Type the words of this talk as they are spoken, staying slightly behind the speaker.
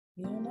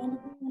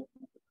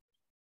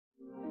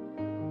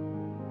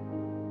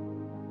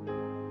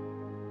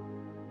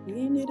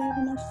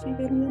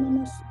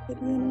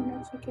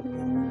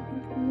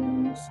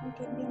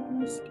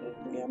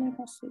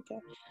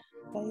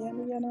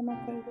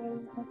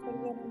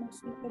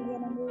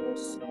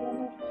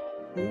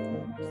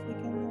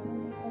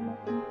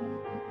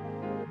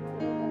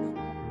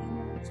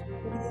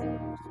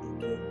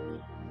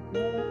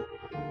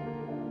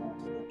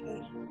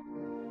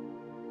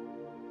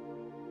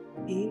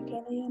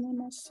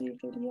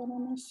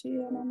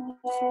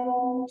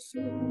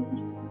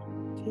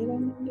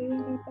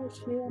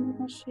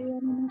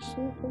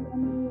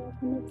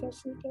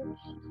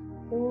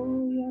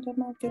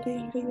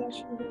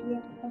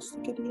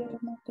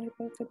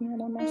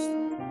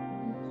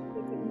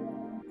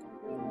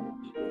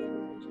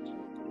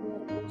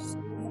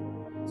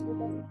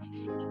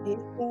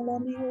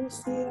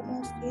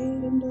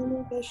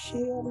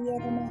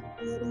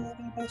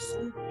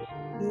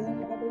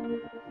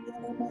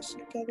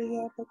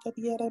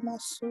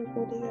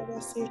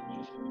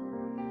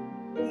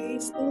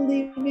Praise the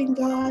living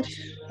God.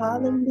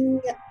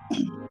 Hallelujah.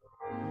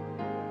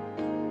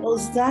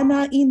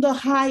 Hosanna in the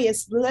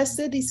highest.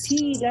 Blessed is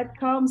he that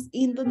comes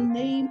in the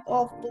name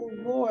of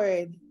the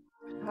Lord.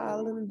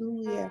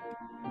 Hallelujah.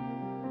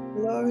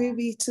 Glory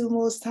be to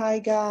Most High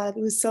God.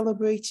 We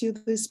celebrate you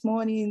this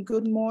morning.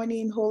 Good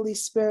morning, Holy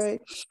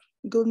Spirit.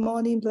 Good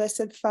morning,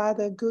 blessed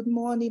Father. Good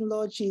morning,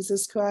 Lord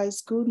Jesus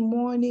Christ. Good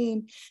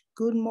morning.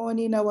 Good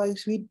morning, our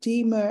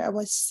Redeemer,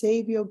 our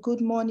Savior.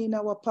 Good morning,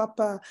 our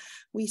Papa.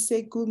 We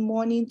say good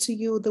morning to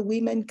you. The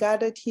women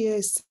gathered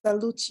here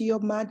salute your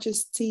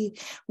majesty.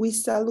 We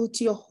salute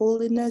your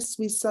holiness.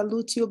 We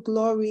salute your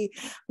glory.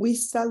 We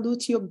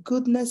salute your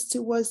goodness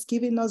to us,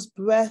 giving us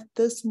breath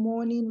this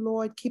morning,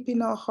 Lord,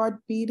 keeping our heart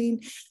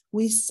beating.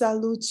 We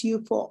salute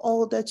you for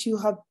all that you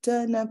have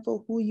done and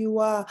for who you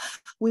are.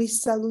 We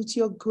salute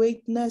your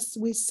greatness.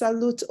 We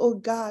salute, oh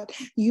God,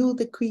 you,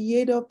 the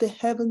creator of the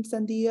heavens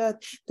and the earth,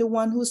 the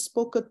one who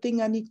spoke a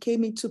thing and it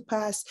came into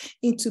pass,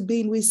 into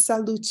being. We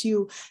salute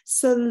you.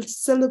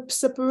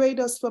 Separate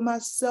us from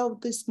ourselves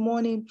this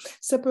morning.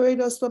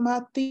 Separate us from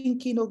our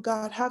thinking, oh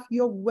God. Have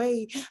your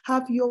way.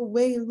 Have your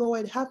way,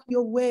 Lord. Have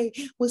your way.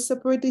 We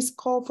separate this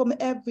call from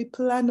every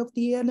plan of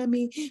the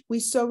enemy. We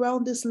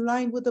surround this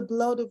line with the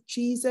blood of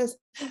Jesus.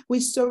 We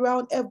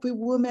surround every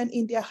woman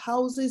in their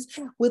houses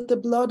with the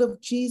blood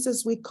of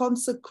Jesus. We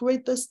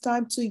consecrate this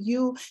time to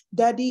you,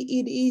 Daddy.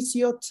 It is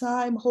your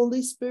time.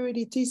 Holy Spirit,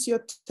 it is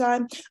your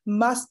time.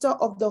 Master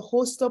of the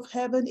host of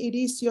heaven, it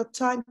is your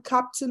time.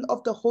 Captain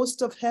of the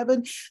host of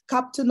heaven,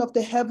 captain of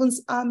the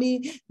heavens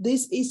army,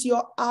 this is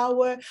your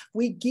hour.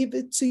 We give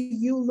it to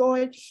you,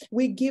 Lord.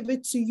 We give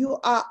it to you.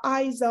 Our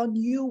eyes on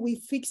you. We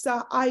fix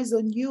our eyes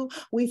on you.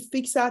 We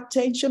fix our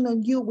attention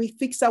on you. We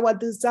fix our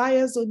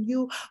desires on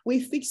you.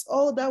 We fix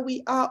all that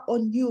we are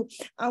on you.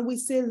 And we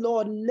say,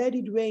 Lord, let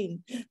it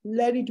rain.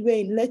 Let it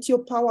rain. Let your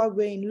power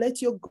reign.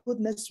 Let your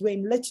goodness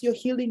reign. Let your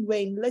healing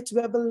reign. Let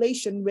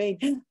revelation reign.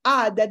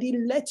 Daddy,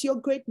 let your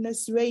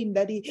greatness reign.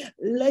 Daddy,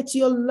 let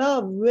your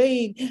love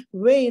reign.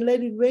 Rain.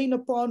 Let it rain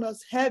upon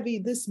us heavy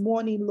this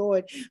morning,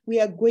 Lord. We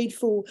are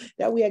grateful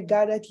that we are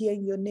gathered here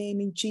in your name,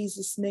 in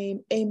Jesus'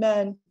 name.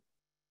 Amen.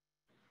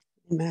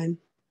 Amen.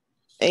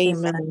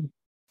 Amen.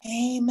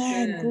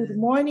 Amen. Good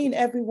morning,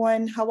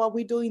 everyone. How are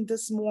we doing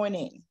this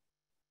morning?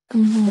 Good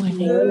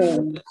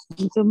morning.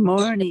 Good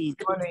morning.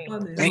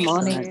 Good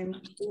morning.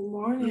 Good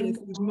morning.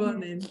 Good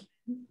morning.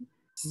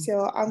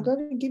 So I'm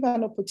going to give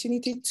an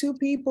opportunity to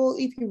people.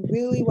 If you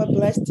really were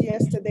blessed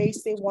yesterday,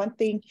 say one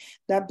thing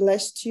that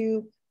blessed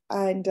you.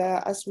 And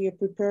as we are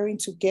preparing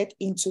to get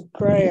into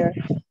prayer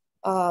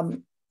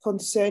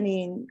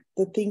concerning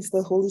the things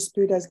the Holy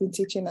Spirit has been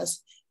teaching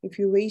us, if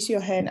you raise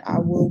your hand, I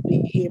will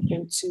be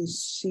able to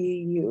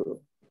see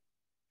you.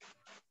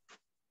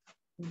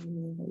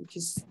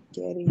 Just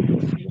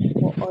getting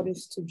for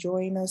others to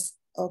join us.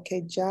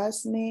 Okay,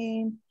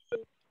 Jasmine.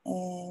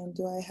 And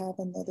do I have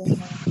another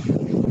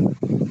hand?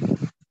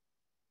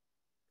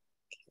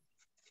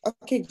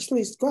 Okay,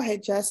 please go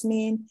ahead,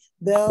 Jasmine,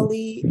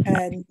 Belly,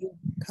 and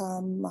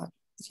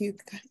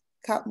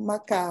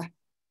Maka.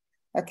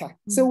 Okay,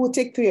 so we'll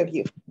take three of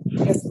you.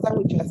 Let's start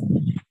with Jasmine.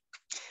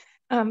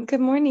 Good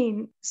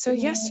morning. So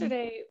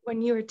yesterday,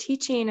 when you were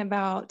teaching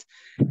about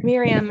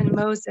Miriam and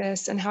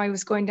Moses and how he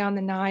was going down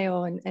the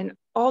Nile and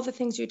all the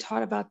things you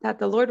taught about that,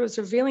 the Lord was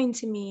revealing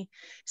to me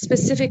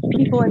specific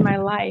people in my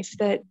life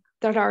that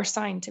are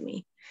assigned to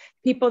me,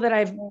 people that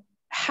I've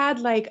had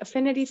like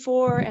affinity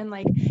for and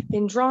like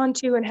been drawn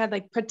to and had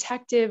like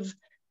protective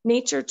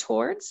nature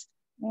towards.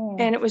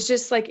 And it was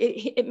just like,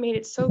 it made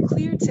it so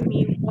clear to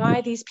me why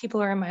these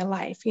people are in my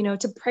life, you know,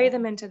 to pray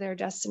them into their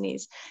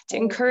destinies, to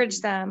encourage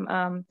them,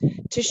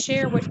 to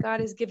share what God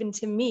has given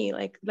to me.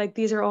 Like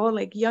these are all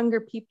like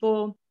younger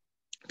people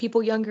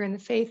younger in the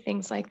faith,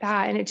 things like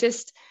that. And it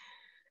just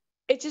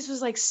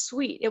was like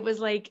sweet. It was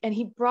like, and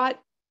he brought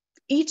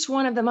each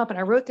one of them up and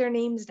I wrote their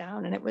names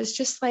down, and it was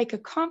just like a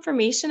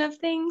confirmation of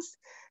things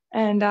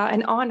and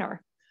an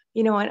honor,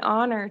 you know, an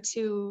honor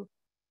to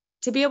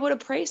to be able to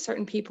pray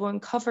certain people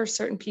and cover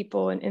certain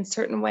people in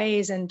certain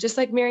ways. And just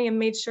like Miriam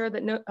made sure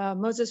that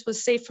Moses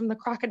was safe from the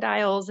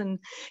crocodiles and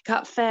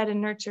got fed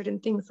and nurtured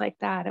and things like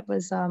that, it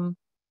was,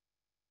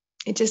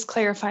 it just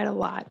clarified a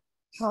lot.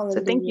 Hallelujah.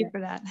 So thank you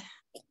for that.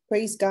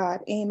 Praise God.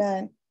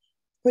 Amen.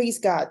 Praise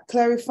God.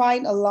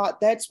 Clarifying a lot.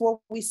 That's what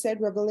we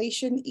said.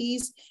 Revelation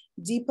is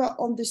deeper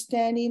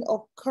understanding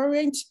of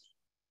current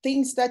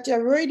things that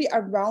are already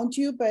around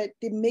you, but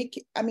it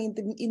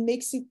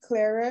makes it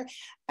clearer,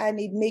 and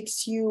it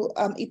makes you,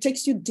 it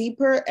takes you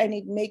deeper, and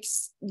it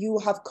makes you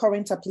have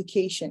current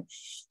application.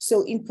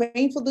 So in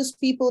praying for those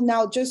people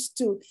now, just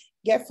to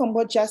get from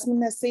what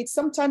Jasmine has said,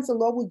 sometimes the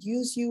Lord would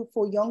use you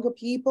for younger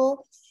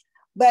people,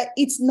 but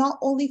it's not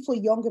only for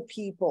younger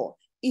people.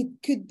 It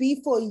could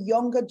be for a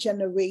younger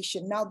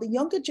generation. Now, the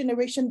younger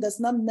generation does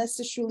not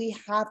necessarily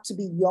have to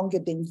be younger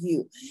than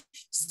you.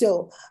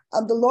 Still,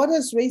 the Lord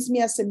has raised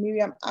me as a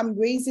Miriam. I'm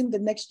raising the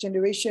next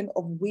generation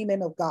of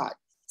women of God.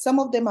 Some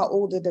of them are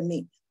older than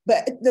me,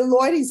 but the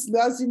Lord is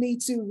asking me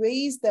to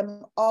raise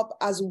them up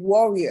as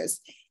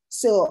warriors.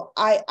 So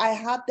I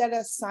have that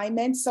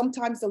assignment.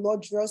 Sometimes the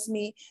Lord draws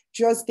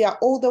there are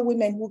older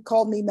women who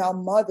call me now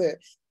mother,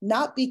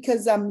 not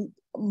because I'm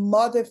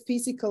mother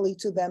physically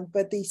to them,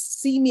 but they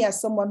see me as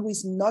someone who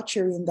is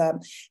nurturing them,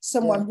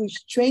 someone who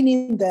is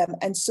training them.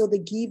 And so they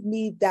give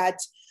me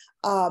that,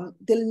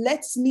 they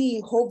lets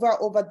me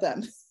hover over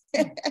them.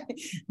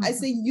 I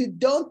say, you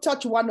don't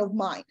touch one of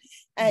mine.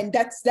 And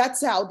that's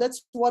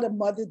what a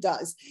mother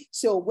does.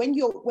 So when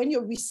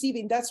you're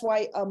receiving, that's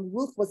why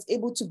Ruth was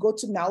able to go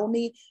to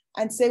Naomi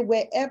and say,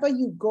 wherever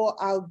you go,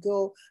 I'll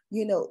go.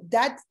 You know,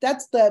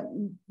 that's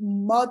the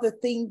mother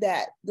thing,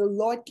 that the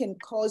Lord can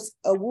cause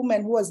a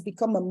woman who has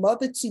become a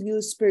mother to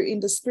you in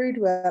the spirit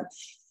realm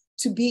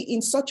to be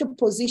in such a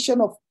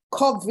position of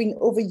covering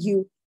over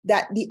you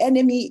that the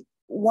enemy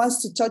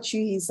wants to touch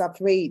you. He's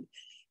afraid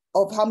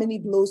of how many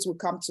blows will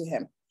come to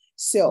him.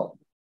 So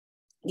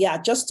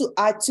yeah, just to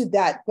add to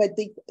that, but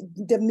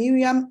the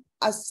Miriam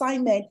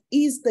assignment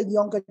is the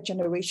younger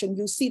generation.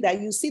 You see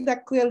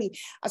that clearly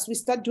as we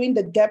start doing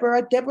the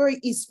Deborah. Deborah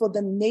is for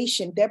the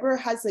nation.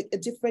 Deborah has a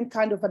different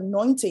kind of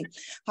anointing.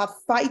 Her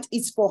fight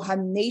is for her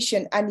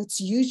nation, and it's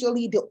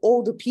usually the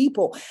older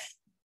people.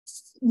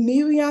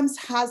 Miriam's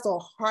has a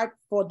heart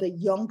for the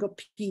younger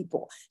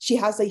people. She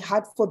has a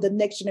heart for the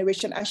next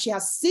generation, and she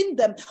has seen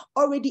them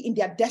already in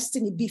their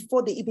destiny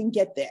before they even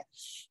get there.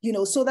 You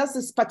know, so that's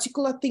this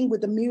particular thing with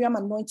the Miriam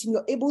anointing.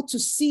 You're able to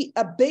see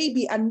a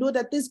baby and know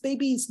that this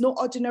baby is no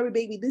ordinary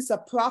baby. This is a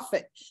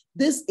prophet.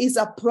 This is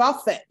a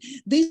prophet.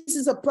 This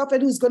is a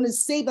prophet who's going to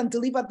save and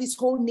deliver this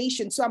whole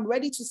nation. So I'm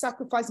ready to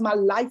sacrifice my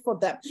life for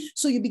them.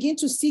 So you begin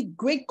to see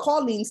great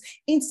callings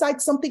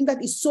inside something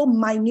that is so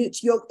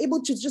minute. You're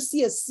able to just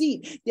see a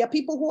seed. There are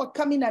people who are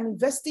coming and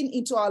investing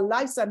into our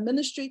lives and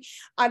ministry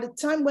at a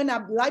time when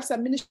our lives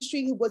and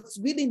ministry was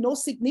really no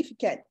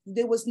significant.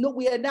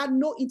 We are not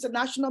no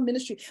international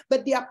ministry,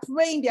 but they are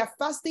praying, they are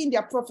fasting, they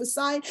are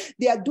prophesying,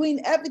 they are doing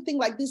everything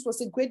like this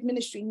was a great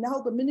ministry. Now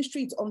the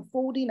ministry is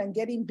unfolding and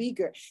getting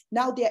bigger.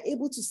 Now they are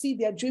able to see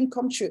their dream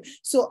come true.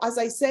 So as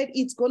I said,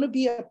 it's going to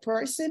be a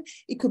person.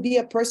 It could be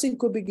a person, it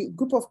could be a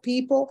group of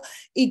people.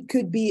 It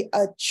could be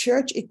a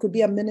church. It could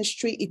be a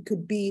ministry. It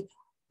could be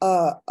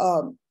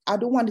I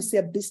don't want to say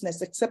a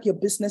business, except your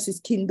business is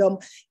kingdom.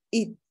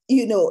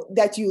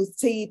 That you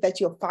say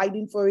that you're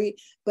fighting for it,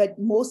 but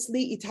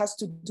mostly it has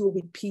to do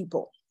with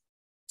people.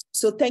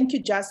 So thank you,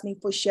 Jasmine,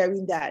 for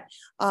sharing that.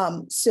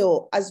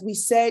 So as we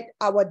said,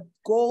 our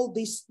goal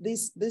this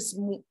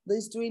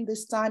during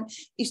this time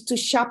is to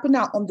sharpen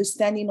our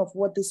understanding of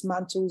what these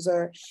mantles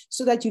are,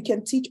 so that you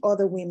can teach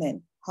other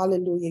women.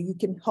 Hallelujah. You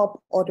can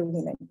help other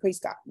women. Praise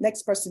God.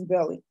 Next person,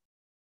 Billy.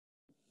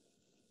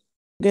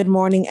 Good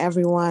morning,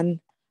 everyone.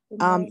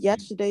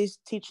 Yesterday's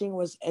teaching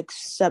was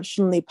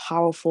exceptionally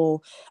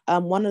powerful.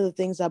 One of the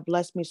things that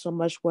blessed me so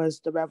much was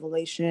the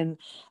revelation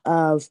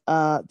of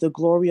the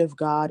glory of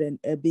God and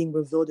being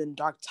revealed in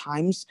dark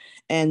times,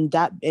 and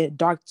that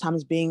dark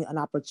times being an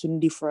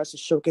opportunity for us to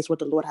showcase what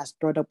the Lord has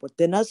stored up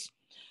within us.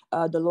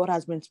 The Lord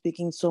has been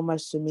speaking so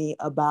much to me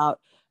about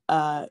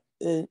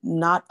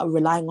not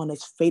relying on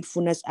his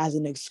faithfulness as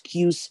an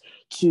excuse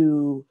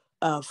to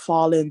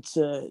fall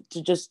into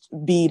to just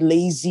be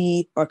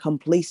lazy or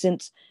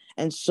complacent.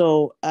 And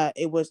so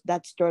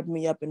that stirred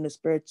me up in the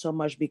spirit so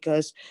much,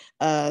 because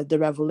the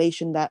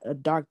revelation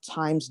that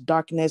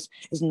darkness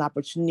is an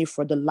opportunity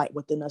for the light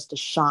within us to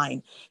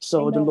shine.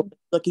 So Amen. The Lord is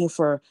looking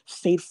for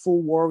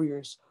faithful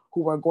warriors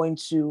who are going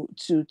to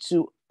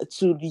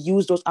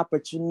use those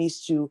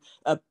opportunities to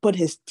put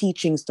his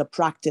teachings to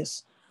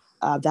practice.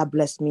 That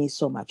blessed me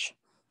so much.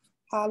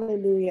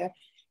 Hallelujah.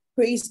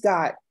 Praise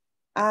God.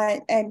 And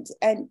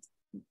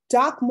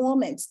dark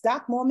moments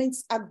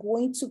are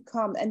going to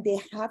come, and they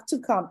have to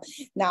come.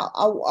 Now,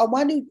 I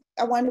want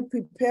to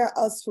prepare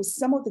us for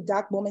some of the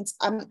dark moments.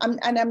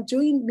 I'm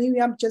doing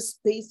Miriam just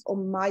based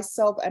on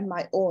myself and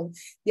my own.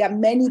 There are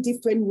many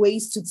different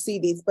ways to see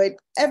this, but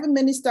every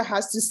minister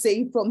has to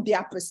say from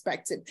their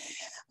perspective.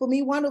 For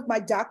me, one of my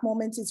dark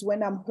moments is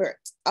when I'm hurt,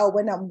 or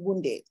when I'm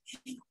wounded,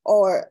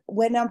 or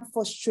when I'm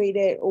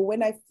frustrated, or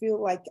when I feel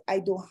like I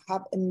don't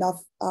have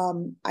enough,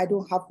 I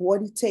don't have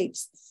what it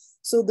takes.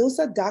 So those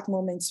are dark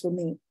moments for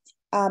me.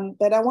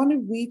 But I want to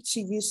read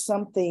to you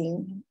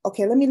something.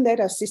 Okay, let me let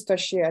our sister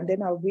share, and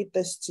then I'll read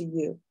this to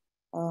you.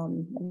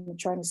 I'm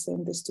trying to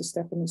send this to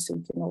Stephanie so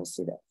you can all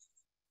see that.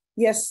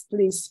 Yes,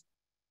 please.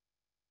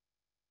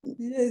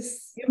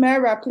 Yes.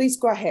 Maria, please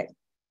go ahead.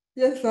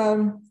 Yes,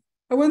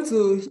 I want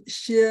to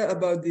share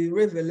about the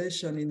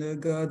revelation,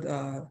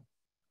 God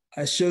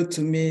showed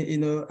to me,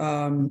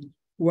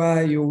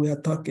 while you were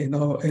talking,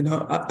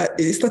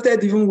 it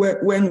started even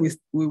when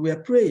we were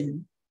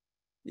praying,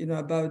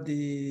 about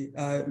the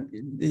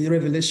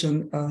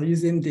revelation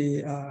using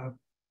the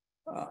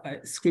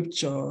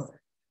scripture,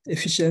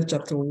 Ephesians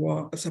chapter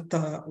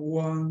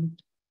 1,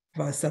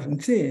 verse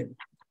 17.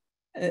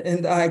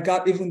 And I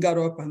got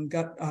up and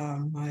got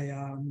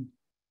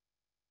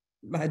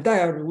my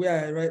diary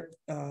where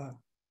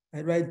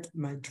I write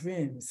my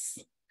dreams.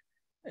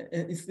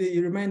 And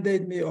it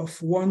reminded me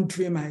of one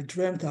dream I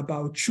dreamt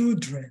about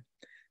children,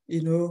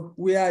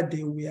 where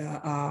they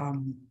were,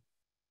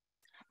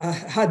 I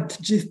had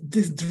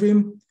this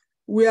dream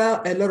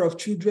where a lot of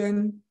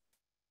children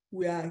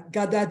were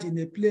gathered in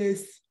a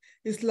place.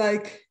 It's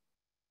like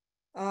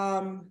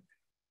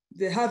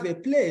they have a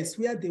place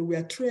where they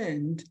were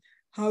trained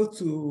how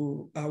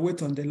to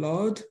wait on the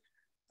Lord.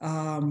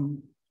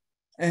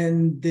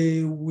 And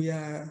they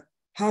were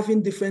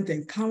having different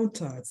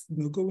encounters,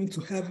 going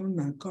to heaven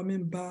and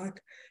coming back,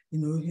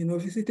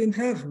 visiting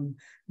heaven.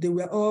 They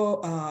were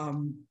all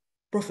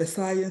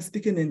prophesying,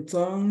 speaking in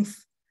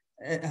tongues,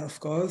 of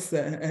course,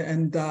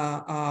 and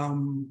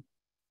having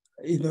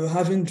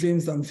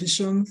dreams and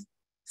visions.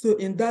 So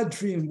in that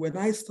dream, when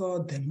I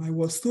saw them, I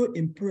was so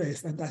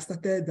impressed, and I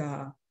started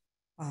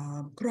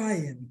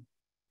crying.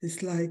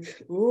 It's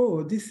like,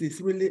 oh, this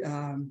is really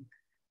a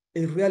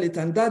reality.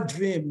 And that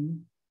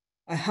dream,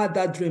 I had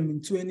that dream in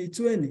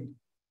 2020,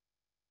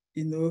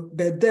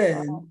 but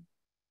then,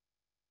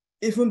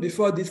 even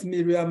before this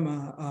Miriam,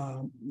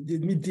 the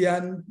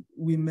MIDEAN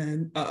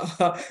women,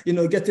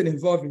 getting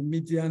involved in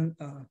MIDEAN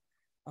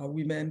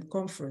women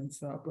conference,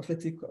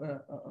 prophetic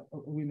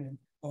women,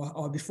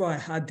 or before I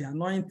had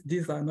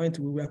this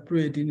anointing we were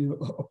prayed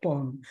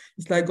upon.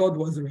 It's like God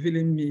was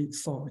revealing me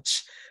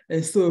such.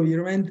 And so he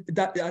reminded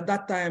that at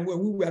that time when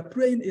we were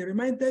praying, it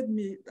reminded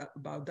me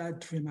about that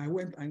dream. I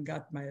went and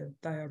got my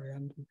diary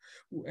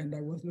and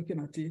I was looking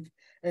at it.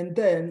 And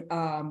then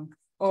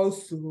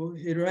also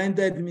he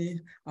reminded me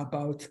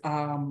about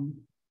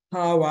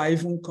how I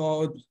even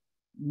called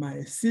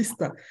my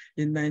sister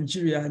in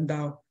Nigeria,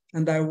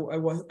 and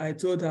I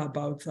told her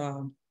about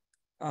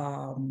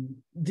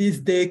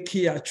these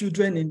daycare,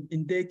 children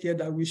in daycare,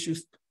 that we should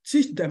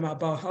teach them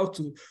about how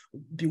to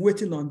be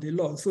waiting on the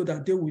Lord so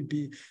that they will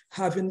be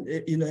having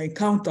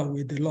encounter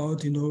with the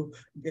Lord,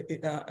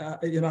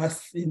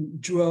 as in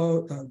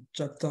Joel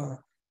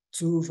chapter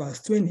 2,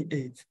 verse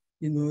 28,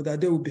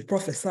 that they will be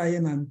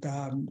prophesying and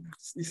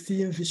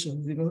seeing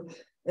visions,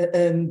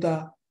 And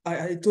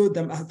I told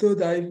my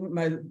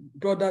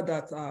brother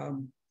that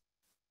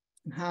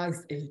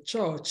has a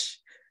church.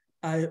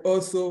 I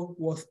also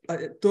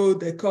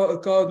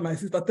called my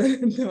sister,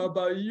 telling them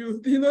about youth.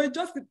 It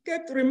just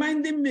kept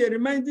reminding me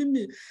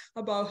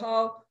about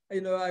how,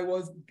 I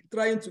was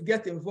trying to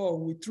get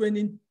involved with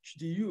training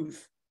the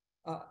youth,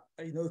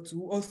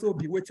 to also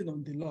be waiting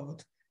on the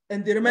Lord.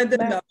 And they reminded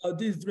me about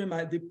this dream,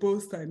 the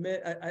post I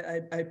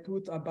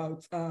put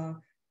about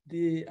how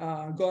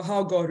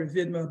God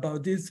revealed me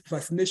about this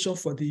fascination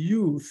for the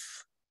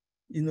youth,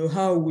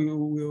 how we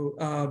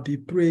will be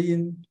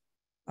praying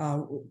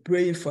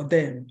for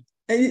them.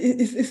 And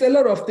it's a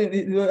lot of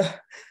things.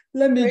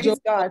 Let me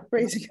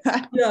praise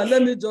God. Yeah,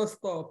 let me just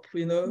stop.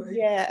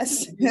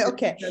 Yes.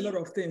 Okay. A lot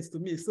of things to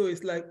me. So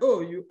it's like,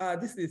 oh,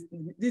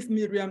 this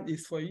Miriam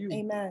is for you.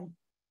 Amen.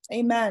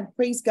 Amen.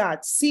 Praise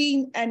God.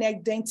 Seeing and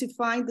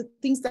identifying the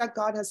things that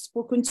God has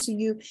spoken to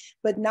you,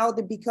 but now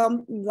they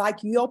become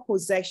like your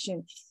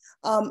possession.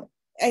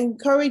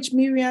 Encourage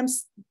Miriam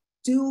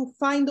to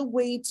find a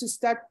way to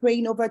start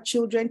praying over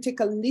children.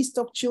 Take a list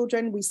of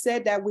children. We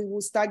said that we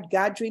will start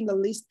gathering the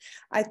list.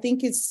 I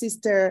think it's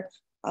Sister,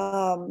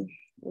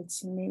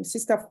 what's her name?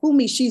 Sister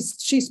Fumi.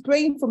 She's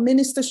praying for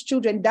ministers'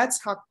 children. That's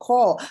her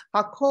call.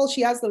 Her call. She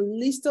has a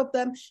list of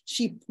them.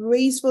 She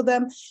prays for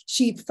them.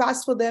 She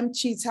fasts for them.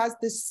 She has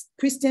this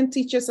Christian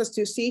Teachers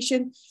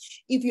Association.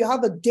 If you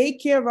have a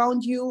daycare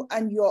around you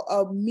and you're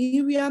a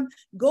Miriam,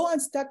 go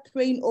and start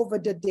praying over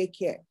the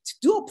daycare.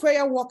 Do a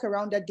prayer walk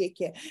around the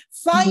daycare.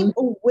 Find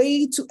a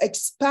way to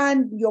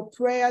expand your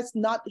prayers,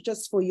 not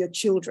just for your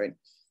children.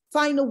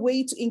 find a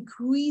way to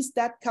increase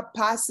that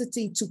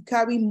capacity to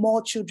carry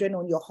more children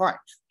on your heart.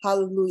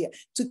 Hallelujah.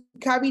 To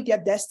carry their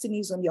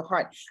destinies on your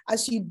heart.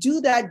 As you do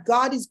that,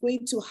 God is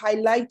going to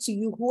highlight to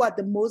you who are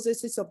the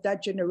Moseses of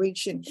that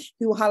generation.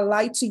 He will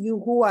highlight to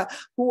you who are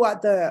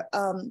the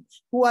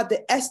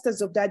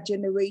Esthers of that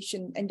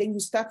generation. And then you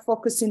start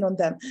focusing on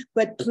them.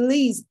 But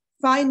please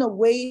find a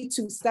way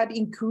to start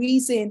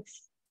increasing.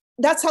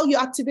 That's how you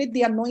activate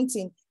the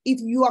anointing. If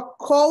you are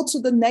called to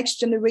the next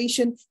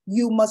generation,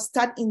 you must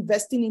start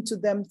investing into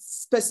them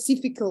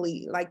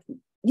specifically. Like,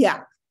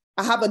 yeah,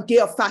 I have a day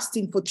of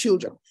fasting for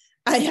children.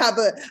 I have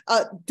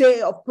a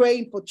day of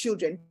praying for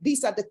children.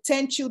 These are the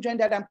 10 children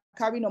that I'm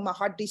carrying on my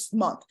heart this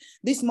month.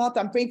 This month,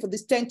 I'm praying for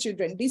these 10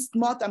 children. This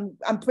month,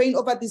 I'm praying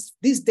over this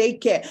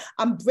daycare.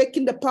 I'm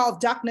breaking the power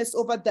of darkness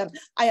over them.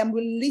 I am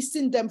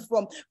releasing them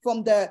from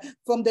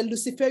the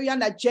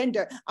Luciferian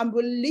agenda. I'm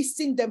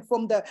releasing them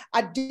from the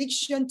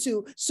addiction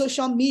to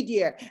social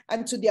media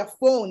and to their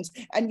phones.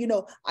 And,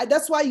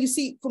 that's why you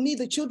see, for me,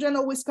 the children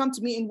always come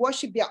to me in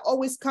worship. They are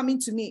always coming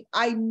to me.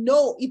 I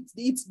know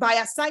it's by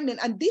assignment.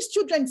 And these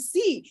children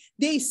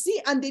they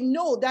see and they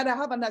know that I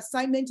have an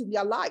assignment in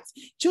their lives.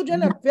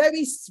 Children are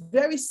very,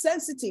 very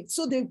sensitive.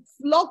 So they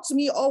flock to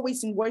me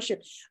always in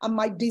worship. And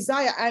my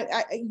desire,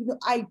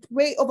 I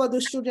pray over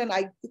those children.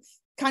 I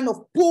kind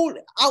of pull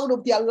out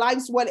of their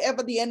lives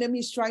whatever the enemy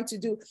is trying to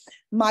do.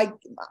 My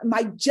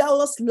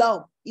jealous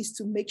love is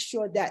to make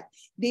sure that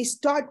they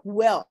start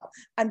well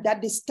and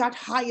that they start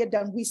higher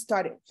than we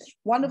started.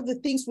 One of the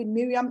things with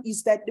Miriam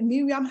is that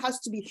Miriam has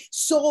to be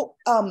so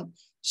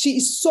she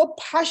is so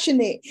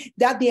passionate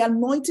that the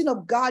anointing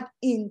of God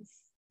in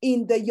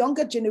the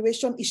younger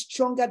generation is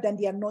stronger than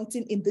the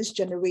anointing in this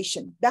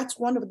generation. That's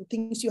one of the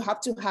things you have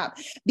to have,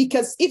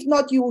 because if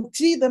not, you will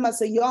see them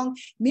as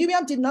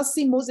Miriam did not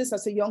see Moses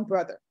as a young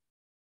brother.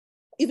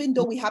 Even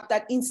though we have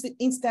that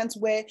instance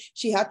where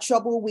she had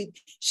trouble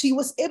she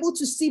was able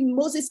to see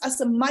Moses as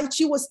a might.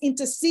 She was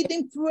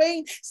interceding,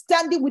 praying,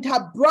 standing with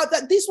her brother.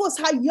 This was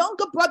her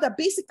younger brother,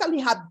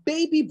 basically her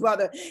baby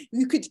brother.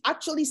 You could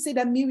actually say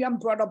that Miriam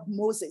brought up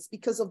Moses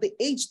because of the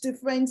age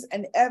difference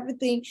and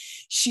everything.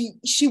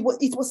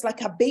 It was like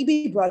her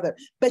baby brother,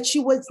 but she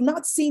was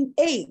not seeing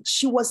age.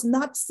 She was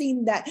not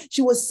seeing that.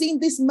 She was seeing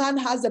this man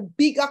has a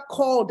bigger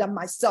call than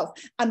myself,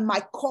 and my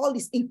call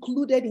is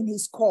included in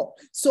his call.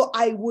 So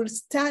I will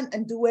stand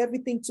and do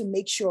everything to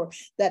make sure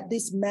that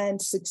this man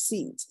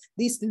succeeds.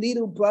 This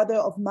little brother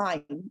of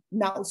mine,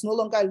 now it's no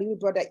longer a little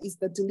brother, is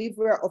the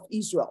deliverer of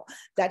Israel,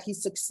 that he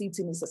succeeds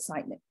in his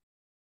assignment.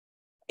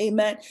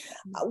 Amen.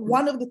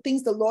 One of the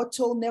things the Lord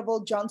told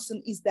Neville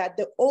Johnson is that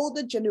the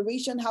older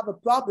generation have a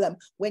problem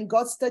when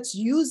God starts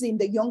using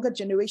the younger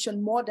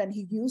generation more than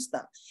he used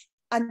them.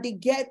 And they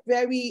get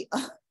very,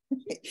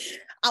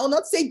 I will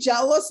not say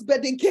jealous,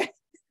 but they get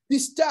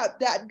disturbed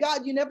that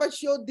God, you never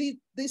showed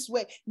this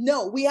way.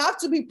 No, we have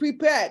to be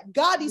prepared.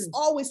 God is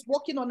always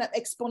working on an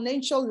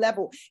exponential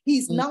level.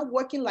 He's now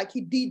working like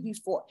he did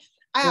before.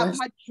 I have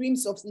had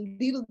dreams of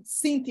little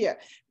Cynthia.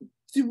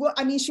 She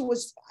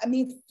was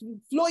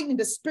flowing in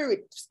the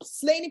spirit,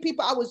 slaying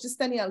people. I was just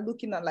standing and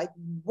looking and like,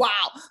 wow,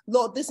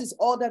 Lord, this is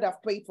all that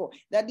I've prayed for,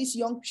 that these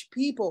young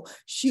people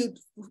should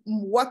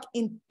work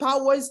in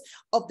powers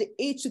of the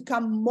age to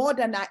come more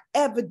than I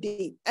ever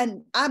did.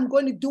 And I'm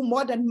going to do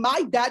more than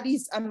my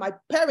daddies and my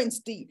parents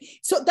did.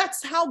 So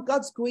that's how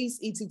God's grace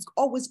is. It's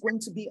always going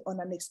to be on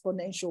an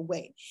exponential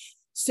way.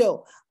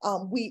 So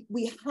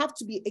we have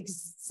to be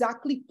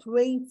exactly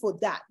praying for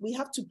that. We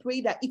have to pray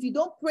that. If you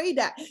don't pray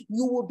that,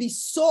 you will be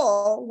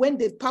sore when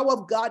the power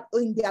of God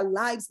in their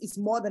lives is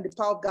more than the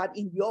power of God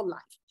in your life.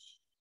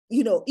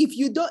 If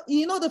you don't,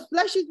 the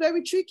flesh is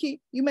very tricky.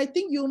 You may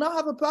think you'll not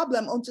have a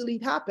problem until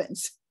it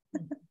happens.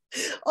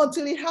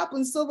 Until it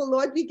happens. So the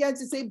Lord began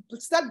to say,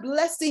 start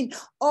blessing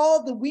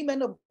all the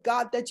women of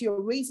God that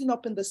you're raising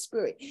up in the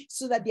spirit,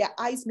 so that their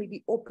eyes may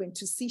be open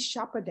to see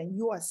sharper than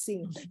you are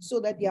seeing, so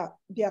that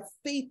their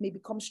faith may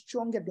become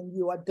stronger than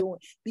you are doing,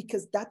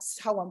 because that's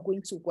how I'm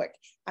going to work.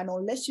 And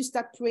unless you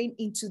start praying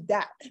into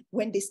that,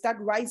 when they start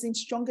rising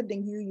stronger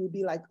than you, you'll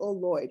be like, oh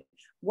Lord,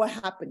 what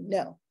happened?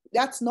 No,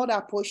 that's not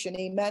our portion.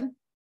 Amen.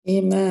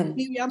 Amen.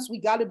 Miriam's, we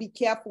got to be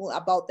careful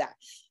about that.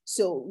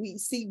 So we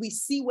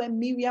see when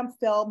Miriam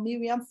fell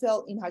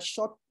in her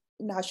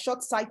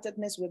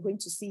short-sightedness. We're going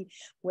to see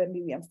where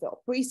Miriam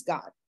fell. Praise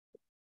God.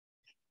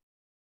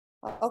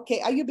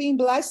 Okay, are you being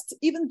blessed?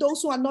 Even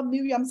those who are not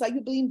Miriam's, are you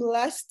being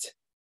blessed?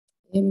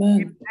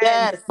 Amen.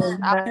 Yes.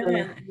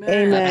 Amen.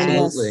 Amen.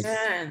 Absolutely.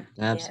 Amen.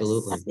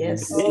 Absolutely.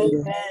 Yes.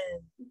 Amen.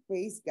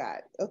 Praise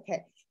God.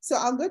 Okay, so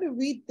I'm going to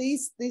read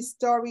this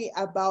story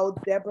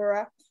about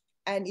Deborah.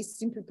 And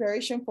it's in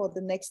preparation for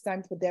the next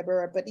time for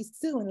Deborah, but it's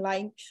still in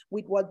line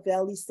with what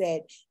Veli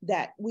said,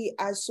 that we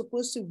are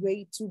supposed to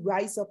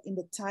rise up in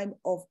the time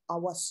of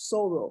our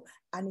sorrow,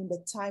 and in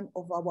the time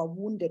of our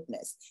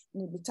woundedness,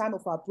 and in the time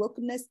of our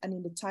brokenness, and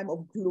in the time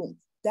of gloom.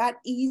 That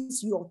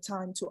is your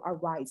time to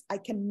arise. I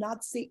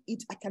cannot say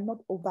it. I cannot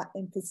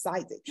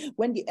overemphasize it.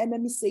 When the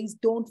enemy says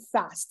don't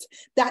fast,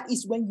 that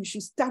is when you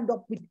should stand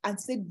up and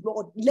say,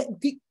 Lord, let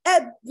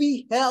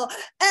every hell,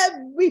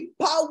 every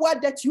power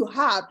that you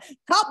have,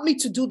 help me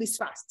to do this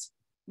fast.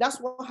 That's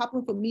what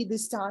happened for me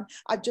this time.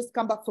 I just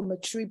come back from a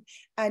trip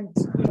and,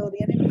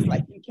 the enemy was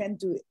like, you can't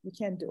do it. You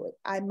can't do it.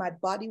 And my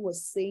body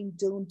was saying,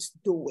 don't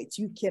do it.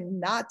 You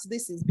cannot.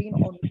 This is being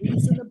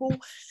unreasonable.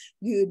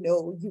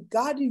 You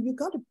got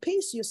to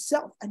pace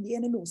yourself. And the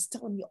enemy was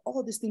telling me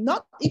all this thing,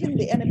 not even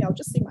the enemy. I'll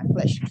just say my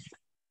flesh,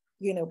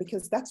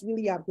 because that's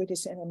really our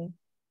greatest enemy.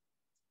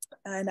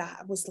 And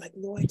I was like,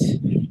 Lord,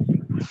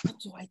 what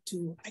do I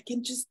do? I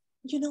can just,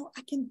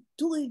 I can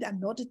do it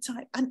another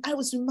time. And I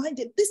was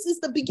reminded, this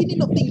is the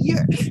beginning of the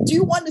year. Do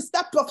you want to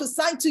start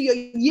prophesying to your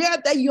year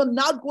that you're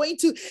not going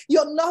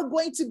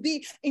to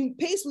be in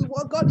pace with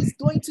what God is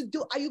going to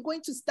do? Are you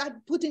going to start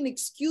putting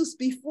excuse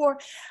before?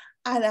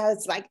 And I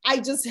was like, I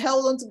just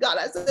held on to God.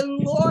 I said,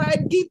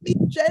 Lord, give me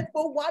strength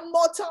for one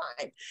more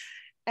time.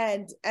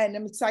 And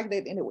I'm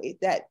excited anyway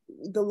that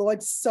the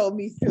Lord saw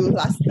me through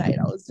last night.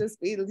 I was just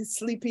really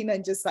sleeping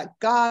and just like,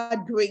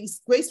 God,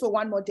 grace for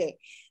one more day.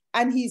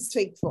 And he's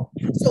faithful.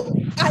 So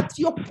at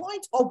your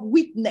point of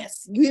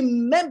weakness,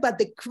 remember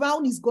the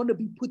crown is going to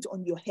be put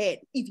on your head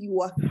if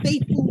you are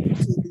faithful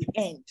to the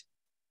end.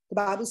 The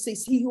Bible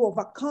says he who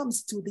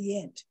overcomes to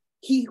the end.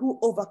 He who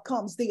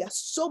overcomes. There are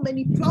so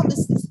many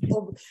promises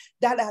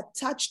that are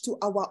attached to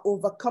our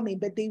overcoming,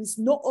 but there is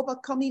no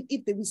overcoming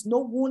if there is no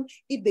wound,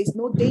 if there's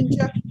no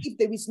danger, if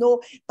there is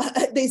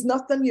there's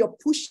nothing you're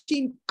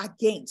pushing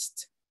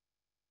against.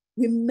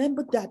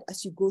 Remember that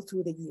as you go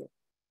through the year.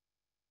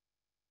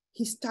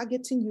 He's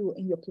targeting you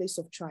in your place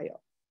of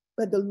trial,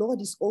 but the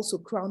Lord is also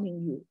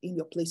crowning you in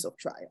your place of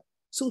trial.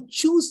 So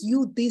choose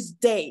you this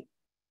day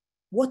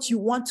what you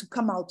want to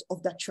come out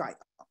of that trial.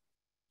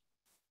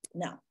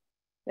 Now,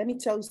 let me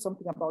tell you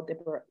something about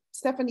Deborah.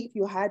 Stephanie, if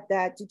you had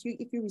that, if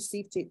you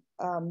received it,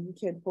 you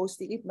can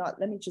post it. If not,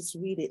 let me just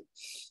read it.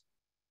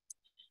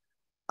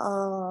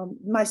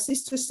 My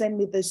sister sent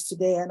me this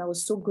today and I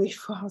was so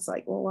grateful. I was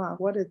like, oh, wow,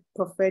 what a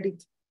prophetic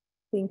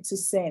thing to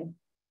send.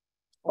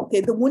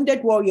 Okay, the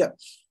wounded warrior.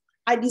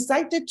 I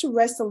decided to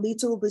rest a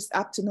little this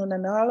afternoon,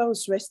 and while I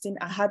was resting,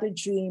 I had a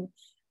dream,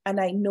 and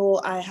I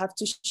know I have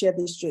to share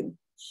this dream.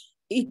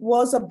 It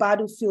was a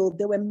battlefield.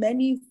 There were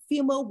many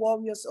female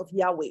warriors of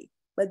Yahweh,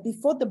 but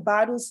before the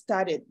battle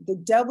started, the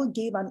devil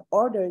gave an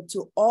order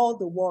to all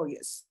the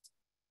warriors.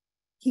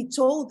 He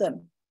told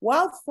them,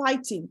 while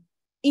fighting,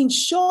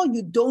 ensure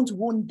you don't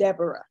wound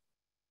Deborah.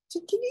 So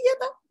can you hear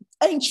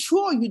that?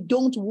 Ensure you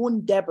don't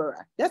wound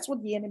Deborah. That's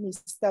what the enemy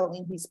is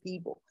telling his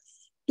people.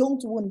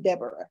 Don't wound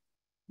Deborah.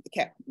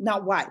 Okay,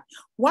 now why?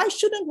 Why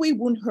shouldn't we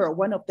wound her?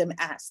 One of them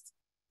asked.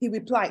 He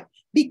replied,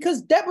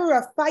 because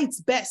Deborah fights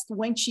best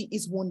when she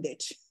is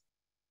wounded.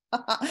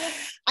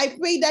 I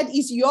pray that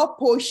is your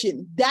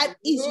portion. That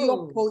is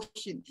your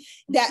portion.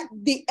 That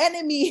the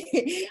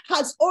enemy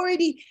has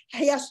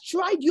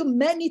tried you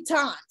many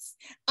times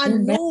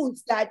and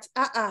knows that,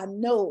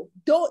 no,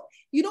 don't,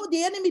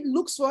 the enemy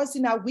looks for us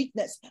in our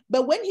weakness.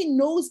 But when he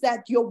knows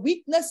that your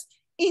weakness,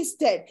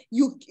 instead,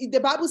 the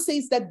Bible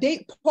says that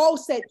Paul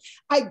said,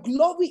 I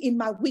glory in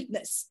my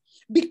weakness.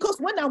 Because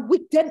when I'm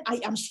weak, then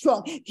I am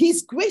strong.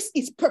 His grace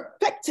is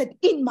perfected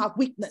in my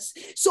weakness.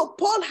 So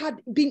Paul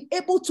had been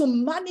able to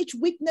manage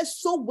weakness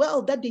so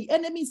well that the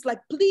enemy is like,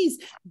 please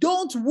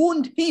don't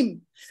wound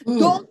him.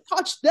 Don't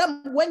touch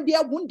them when they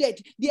are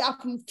wounded. They are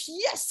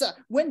fiercer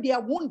when they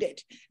are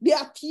wounded. They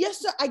are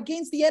fiercer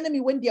against the enemy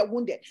when they are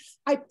wounded.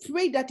 I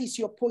pray that is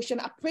your portion.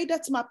 I pray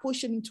that's my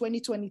portion in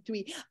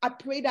 2023. I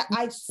pray that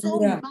I so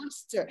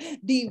master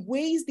the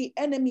ways the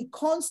enemy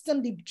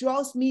constantly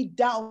draws me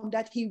down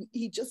that he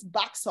just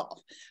backs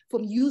off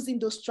from using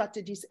those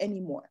strategies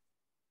anymore.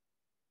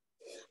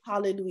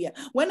 Hallelujah.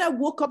 When I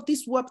woke up,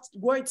 these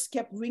words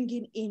kept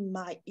ringing in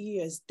my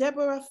ears.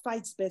 Deborah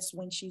fights best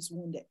when she's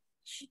wounded.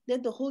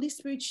 Then the Holy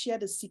Spirit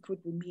shared a secret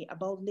with me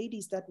about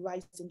ladies that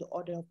rise in the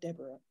order of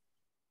Deborah.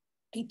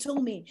 He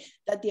told me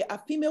that there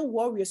are female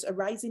warriors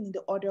arising in the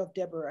order of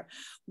Deborah.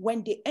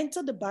 When they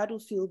enter the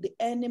battlefield, the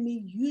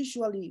enemy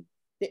usually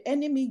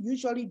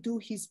do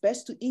his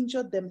best to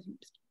injure them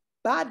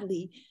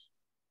badly,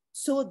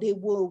 so they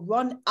will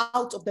run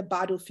out of the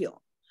battlefield.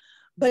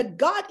 But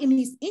God, in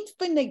his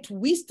infinite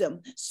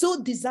wisdom,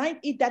 so designed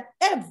it that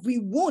every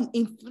wound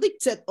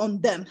inflicted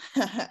on them,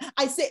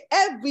 I say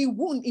every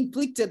wound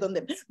inflicted on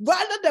them,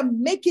 rather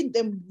than making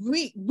them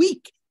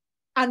weak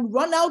and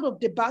run out of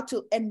the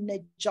battle,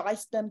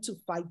 energize them to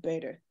fight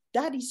better.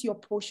 That is your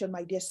portion,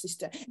 my dear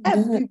sister.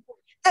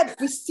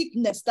 Every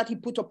sickness that he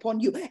put upon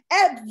you,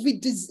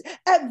 every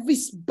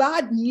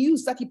bad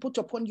news that he put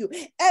upon you,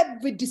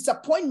 every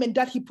disappointment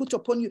that he put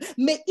upon you,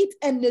 may it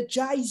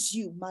energize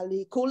you.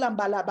 Let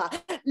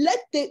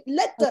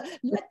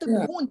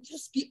the wound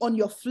just be on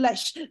your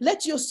flesh.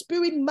 Let your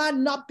spirit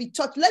man not be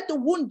touched. Let the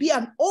wound be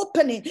an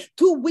opening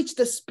through which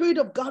the Spirit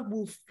of God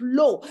will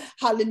flow.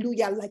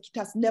 Hallelujah, like it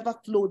has never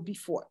flowed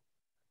before.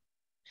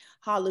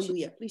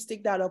 Hallelujah. Please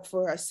take that up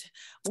for us.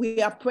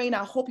 We are praying.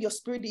 I hope your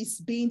spirit is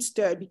being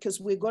stirred because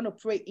we're going to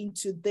pray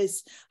into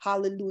this.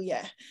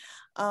 Hallelujah.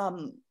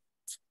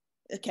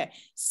 Okay,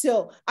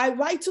 so I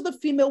write to the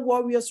female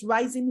warriors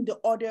rising in the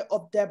order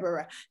of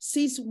Deborah.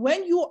 Since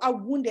when you are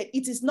wounded,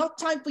 it is not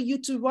time for you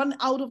to run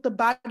out of the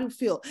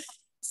battlefield.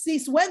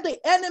 Since when the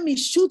enemy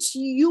shoots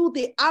you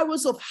the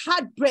arrows of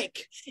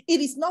heartbreak,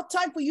 it is not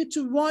time for you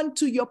to run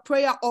to your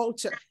prayer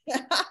altar.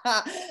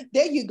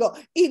 There you go.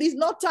 It is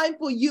not time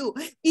for you.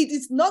 It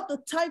is not the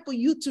time for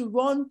you to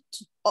run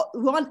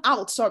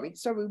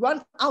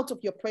out of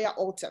your prayer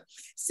altar.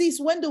 Since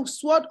when the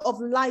sword of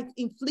life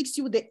inflicts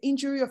you with the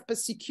injury of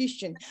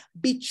persecution,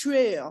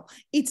 betrayal,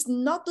 it's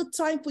not the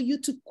time for you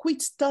to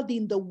quit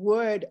studying the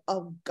word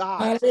of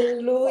God.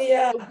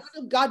 Hallelujah. The word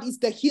of God is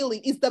the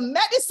healing, is the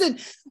medicine.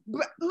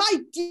 My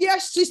dear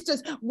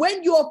sisters,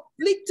 when you're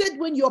afflicted,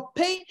 when you're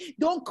pain,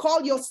 don't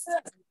call your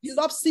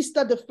beloved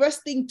sister the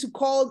first thing to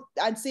call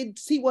and say,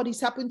 see what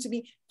is happening to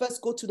me.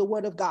 First, go to the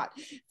word of God.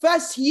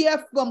 First,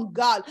 hear from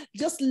God.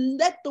 Just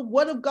let the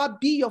word of God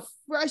be your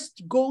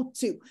first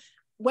go-to.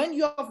 When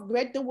you have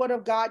read the word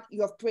of God,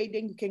 you have prayed,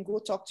 then you can go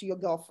talk to your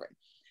girlfriend.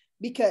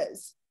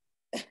 Because,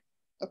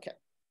 okay,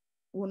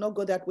 we'll not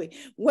go that way.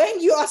 When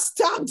you are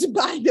stabbed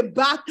by the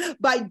back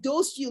by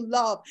those you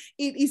love,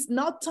 it is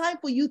not time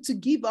for you to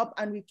give up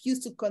and refuse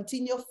to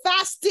continue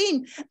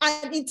fasting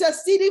and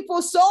interceding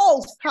for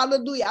souls.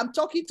 Hallelujah. I'm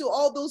talking to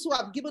all those who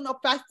have given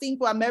up fasting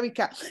for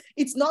America.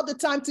 It's not the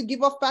time to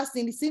give up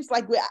fasting. It seems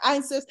like we're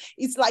anxious.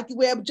 It's like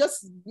we're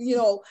just,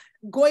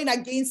 going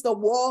against the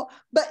wall,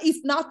 but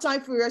it's not time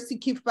for us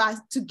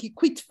to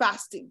quit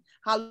fasting.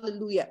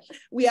 Hallelujah.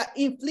 We are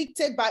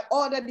inflicted by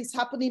all that is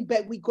happening,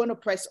 but we're going to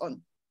press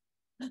on.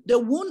 The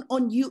wound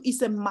on you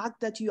is a mark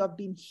that you have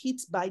been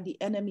hit by the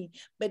enemy,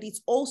 but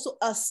it's also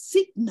a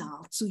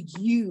signal to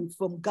you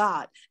from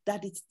God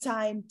that it's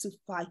time to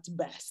fight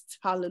best.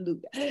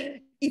 Hallelujah.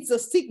 It's a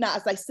signal,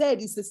 as I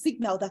said, it's a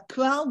signal that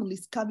crown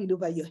is coming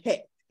over your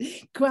head.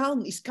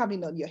 Crown is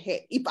coming on your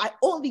head. If I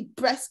only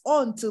press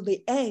on to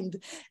the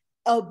end,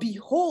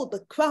 behold, the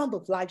crown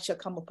of life shall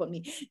come upon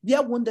me.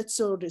 Dear wounded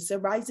soldiers,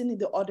 arising in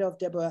the order of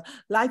Deborah,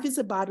 life is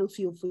a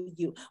battlefield for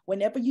you.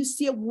 Whenever you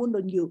see a wound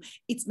on you,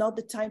 it's not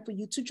the time for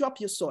you to drop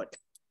your sword.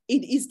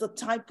 It is the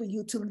time for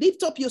you to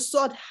lift up your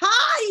sword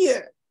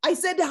higher. I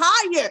said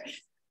higher,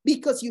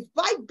 because you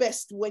fight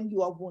best when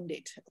you are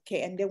wounded.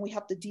 Okay, and then we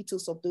have the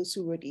details of those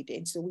who wrote it,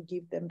 and so we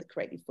give them the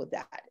credit for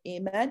that.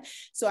 Amen.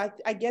 So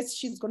I guess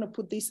she's going to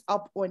put this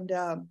up on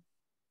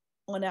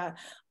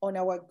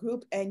our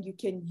group, and you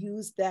can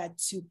use that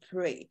to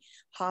pray.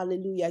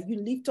 Hallelujah. You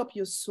lift up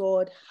your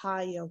sword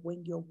higher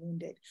when you're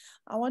wounded.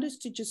 I want us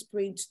to just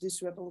pray into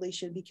this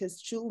revelation,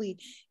 because truly,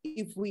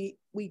 if we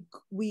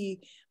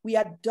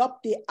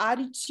adopt the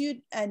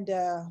attitude and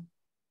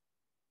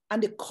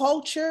the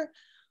culture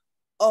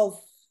of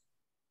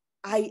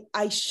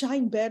I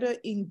shine better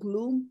in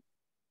gloom,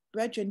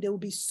 brethren, there will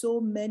be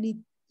so many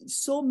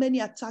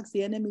attacks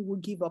the enemy will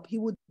give up. He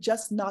will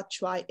just not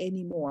try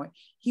anymore.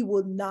 He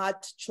will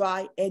not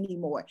try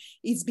anymore.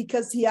 It's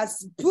because he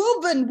has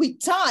proven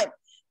with time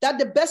that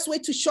the best way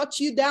to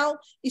shut you down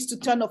is to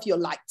turn off your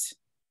light.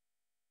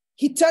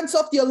 He turns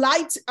off your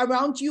light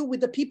around you with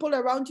the people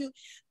around you.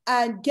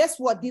 And guess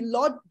what? The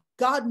Lord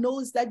God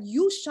knows that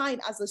you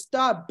shine as a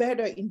star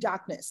better in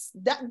darkness.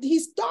 That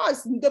his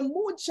stars, the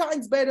moon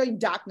shines better in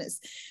darkness.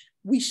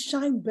 We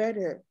shine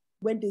better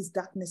when there's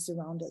darkness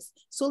around us.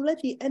 So let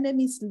the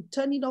enemies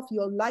turning off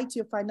your light,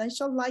 your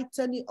financial light,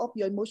 turning off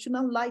your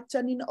emotional light,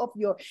 turning off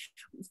your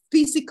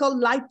physical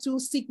light through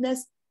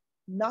sickness,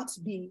 not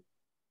be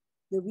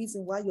the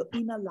reason why your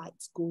inner light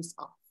goes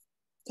off.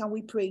 Can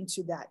we pray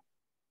into that?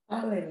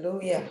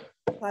 Hallelujah.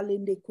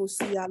 Palinde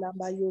kosi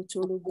alamba yo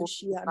tolo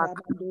boshi alamba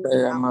do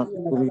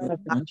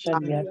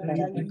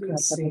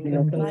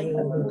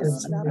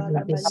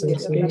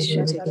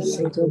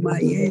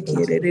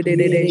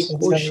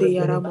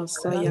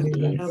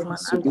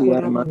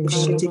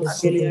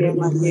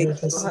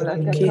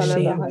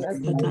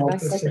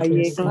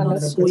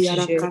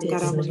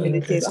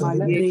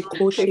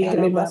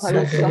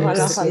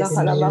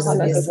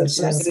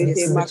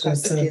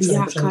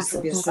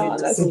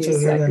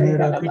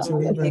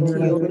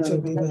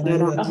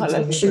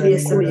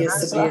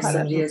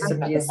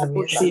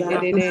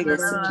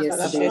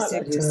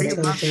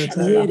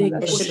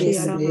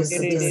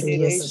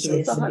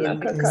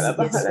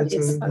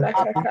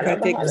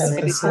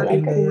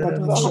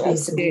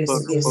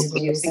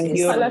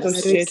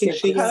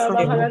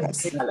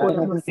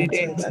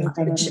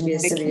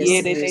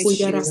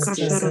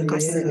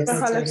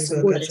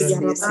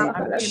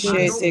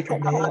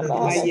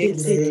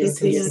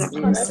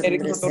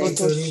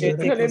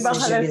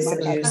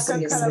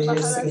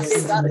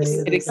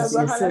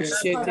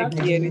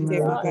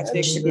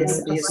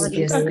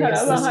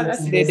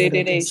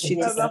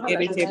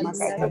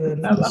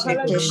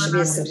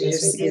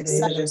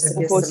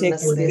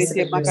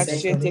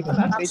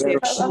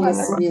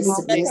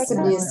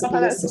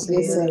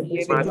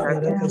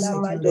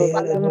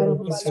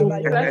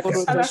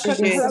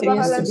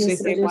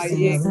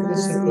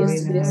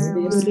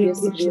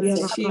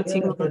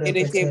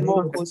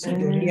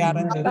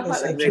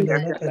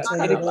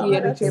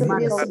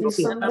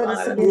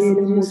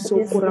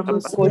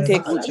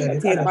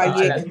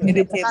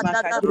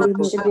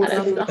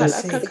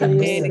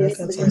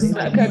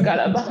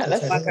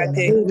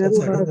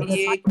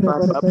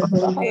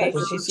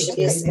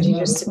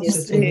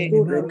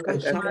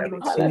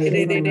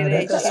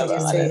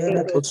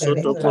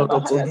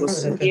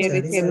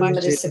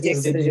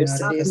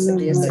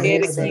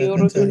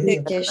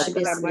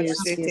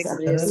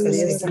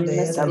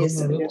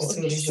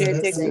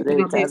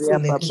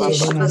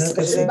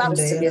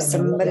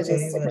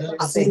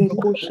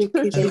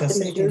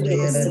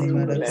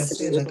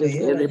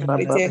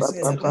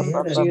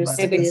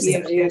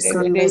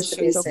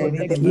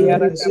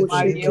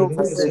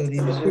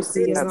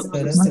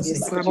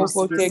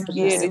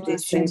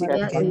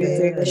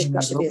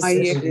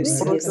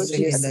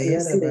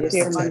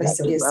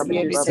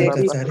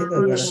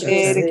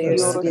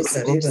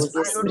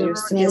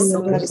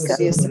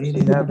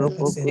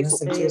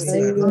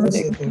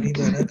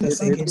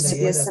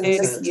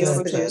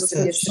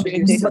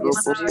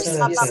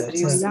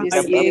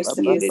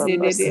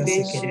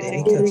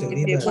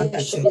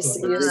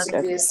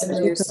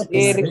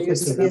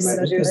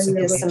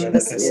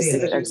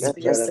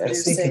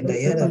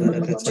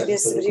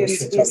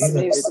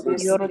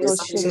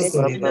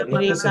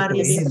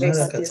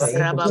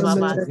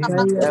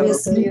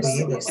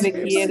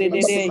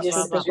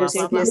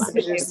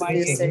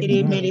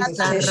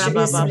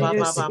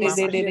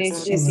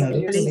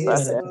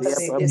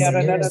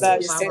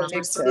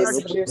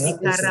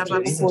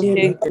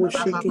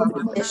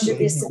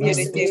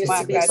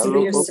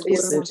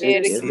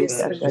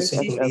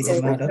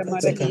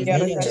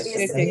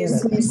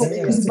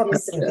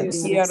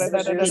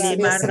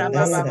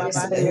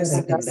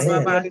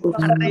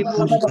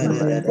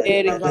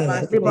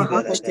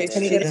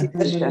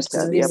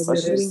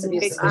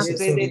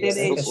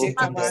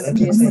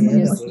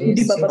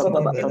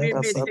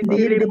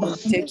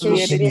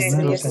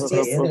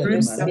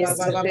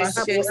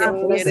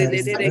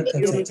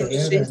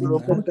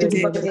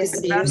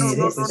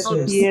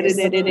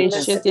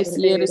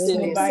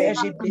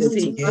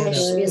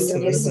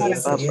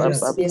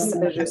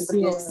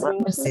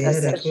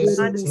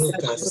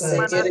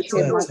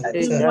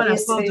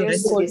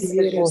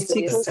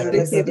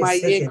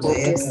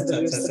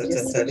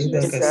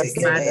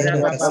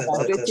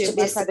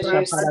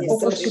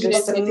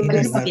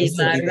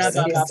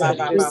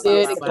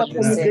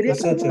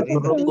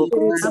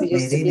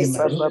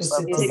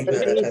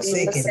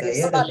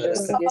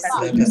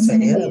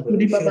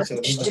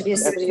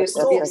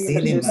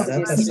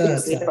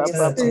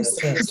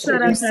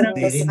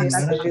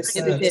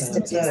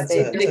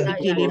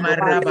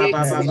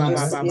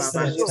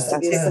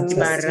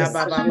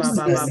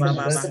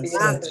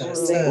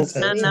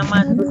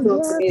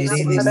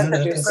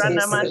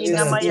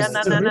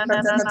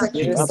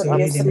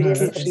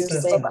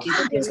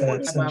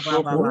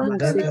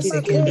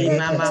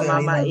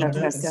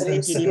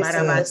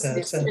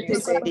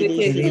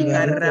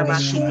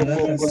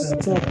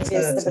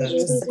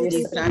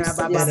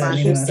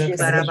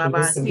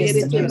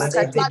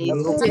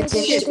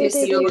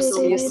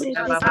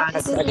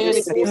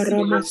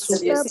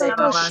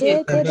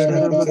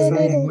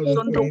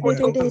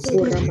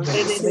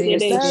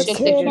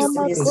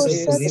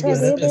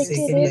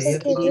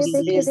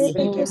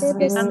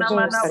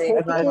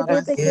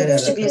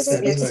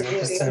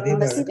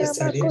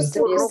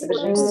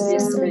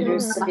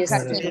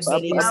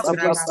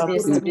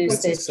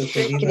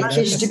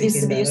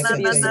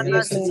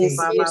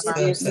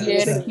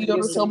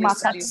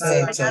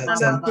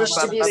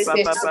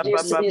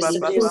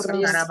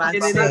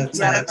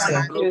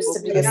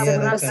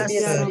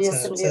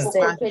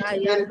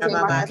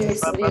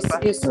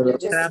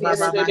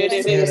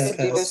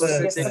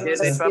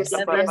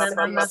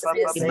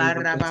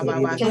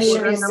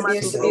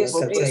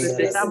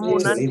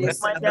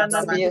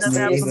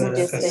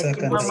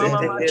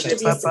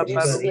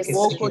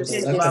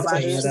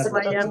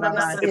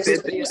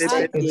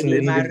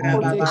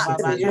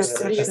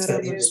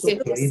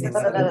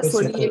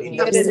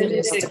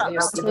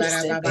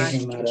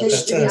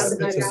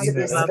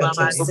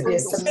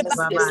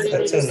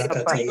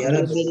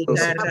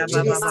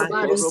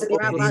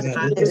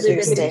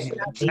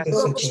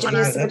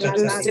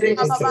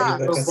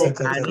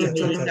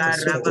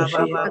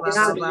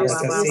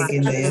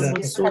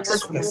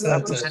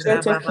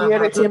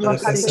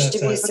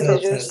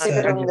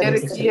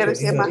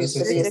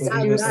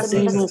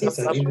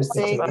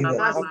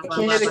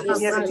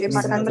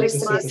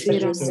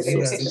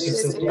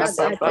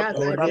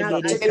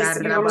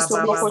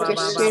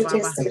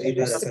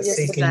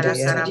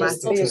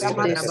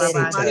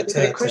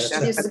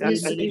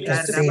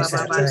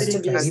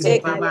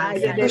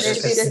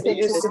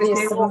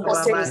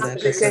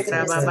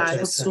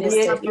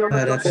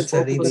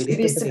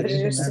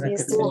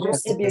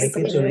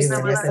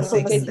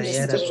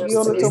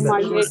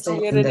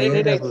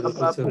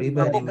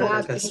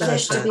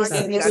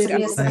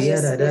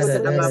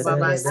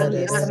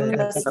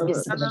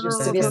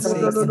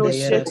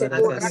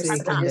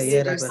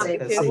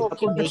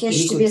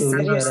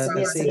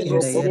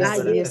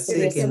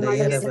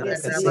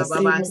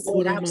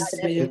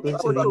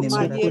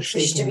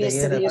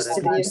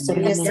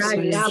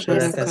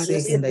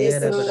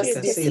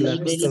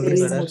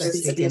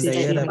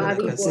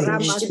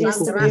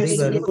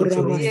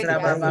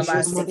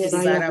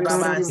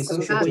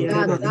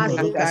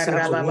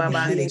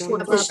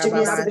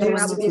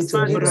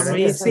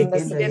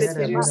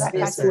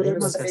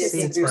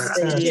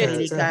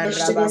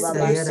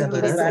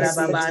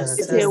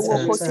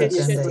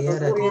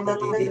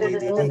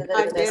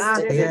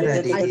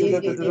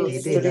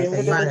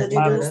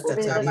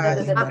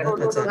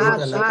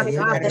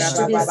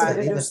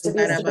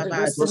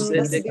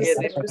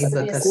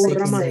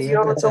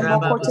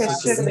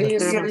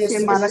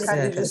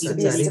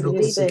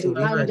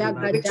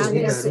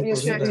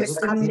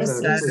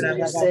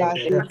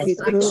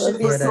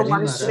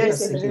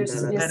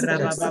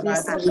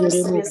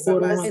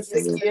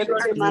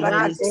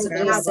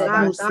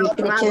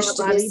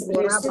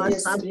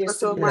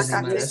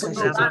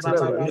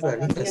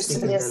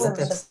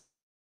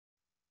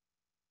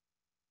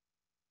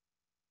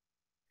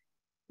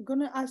I'm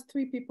going to ask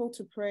 3 people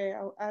to pray.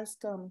 I'll ask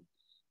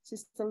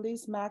Sister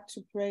Liz Mack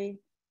to pray,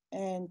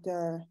 and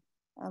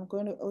I'm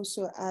going to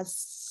also ask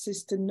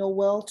Sister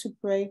Noel to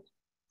pray.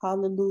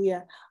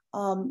 Hallelujah.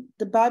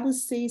 The Bible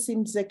says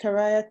in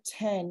Zechariah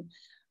 10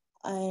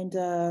 and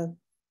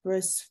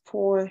verse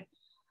 4,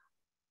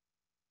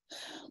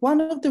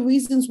 one of the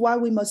reasons why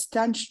we must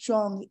stand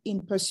strong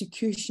in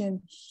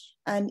persecution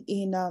and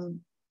in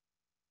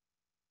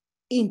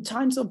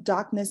times of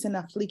darkness and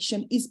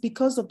affliction is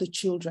because of the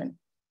children.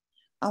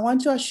 I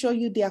want to assure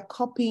you they are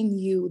copying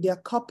you. They are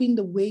copying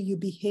the way you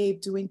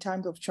behave during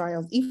times of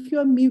trials. If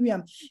you're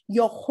Miriam,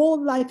 your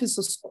whole life is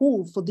a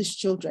school for these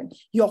children.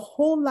 Your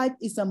whole life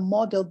is a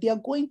model. They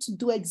are going to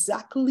do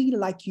exactly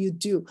like you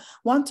do.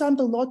 One time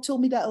the Lord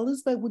told me that,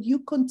 Elizabeth, would you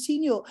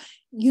continue,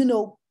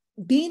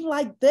 being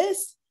like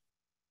this?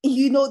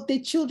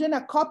 The children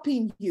are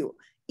copying you.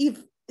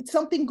 If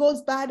something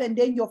goes bad and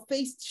then your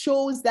face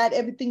shows that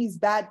everything is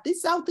bad, this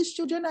is how these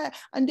children are.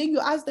 And then you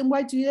ask them,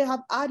 why do they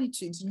have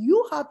attitudes?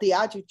 You have the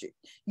attitude.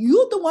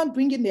 You're the one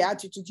bringing the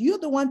attitude. You're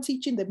the one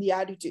teaching them the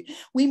attitude.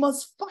 We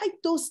must fight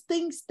those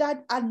things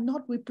that are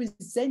not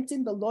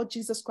representing the Lord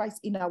Jesus Christ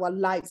in our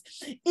lives.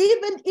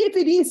 Even if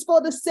it is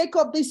for the sake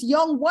of these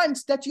young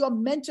ones that you are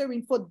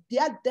mentoring for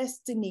their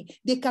destiny,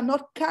 they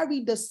cannot carry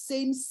the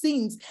same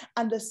sins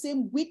and the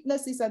same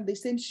weaknesses and the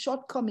same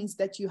shortcomings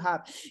that you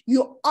have.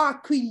 You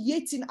are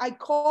creating, I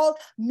call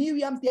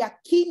Miriam, they are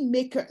king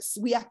makers.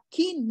 We are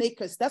king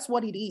makers. That's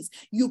what it is.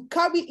 You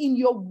carry in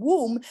your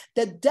womb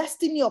the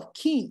destiny of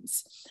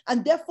kings.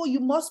 And therefore you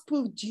must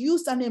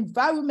produce an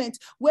environment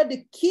where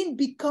the king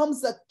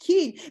becomes a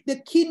king. The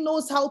king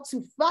knows how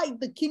to fight.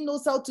 The king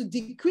knows how to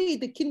decree.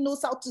 The king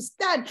knows how to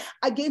stand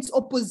against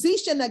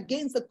opposition,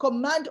 against the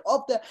command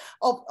of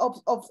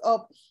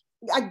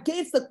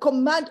against the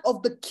command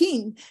of the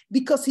king,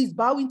 because he's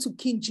bowing to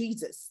King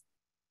Jesus.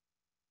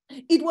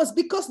 It was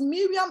because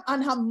Miriam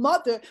and her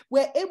mother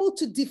were able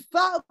to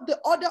defy the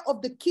order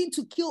of the king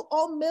to kill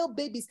all male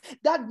babies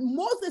that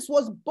Moses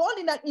was born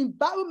in an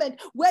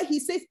environment where he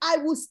says, I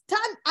will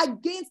stand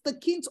against the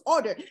king's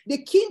order.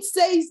 The king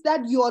says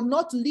that you are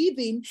not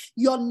leaving,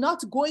 you're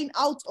not going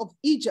out of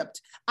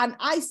Egypt. And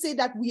I say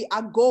that we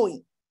are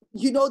going.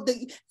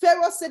 The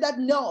Pharaoh said that,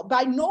 no,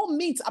 by no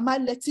means am I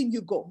letting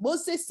you go.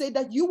 Moses said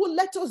that you will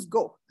let us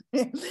go.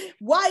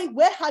 Why?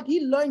 Where had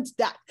he learned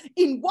that?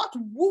 In what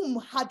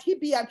womb had he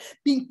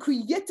been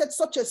created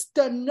such a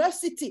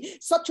tenacity,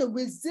 such a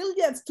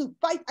resilience to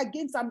fight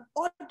against an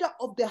order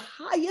of the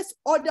highest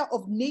order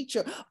of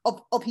nature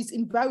of his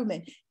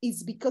environment?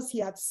 Is because he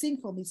had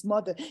seen from his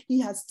mother. He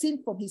has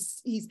seen from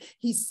his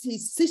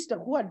sister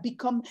who had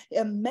become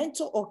a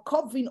mentor or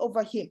covering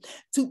over him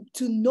to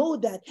know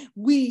that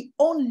we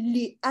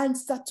only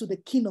answer to the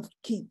King of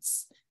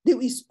Kings. There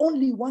is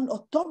only one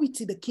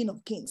authority, the King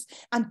of Kings.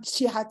 And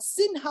she had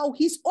seen how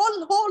his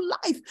own whole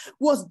life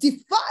was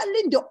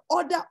defiling the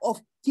order of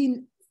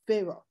King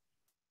Pharaoh.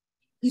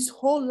 His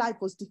whole life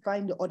was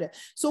defying the order.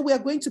 So we are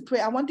going to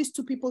pray. I want these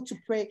 2 people to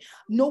pray.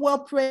 Noel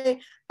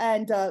pray,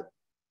 and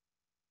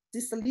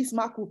Sister Liz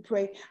Mark will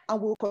pray,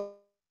 and we'll pray.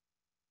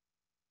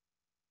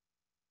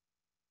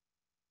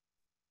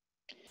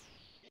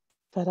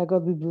 Father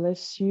God, we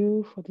bless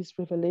you for these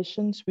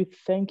revelations. We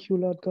thank you,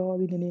 Lord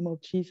God, in the name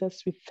of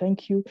Jesus. We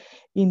thank you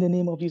in the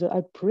name of Jesus.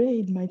 I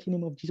pray in the mighty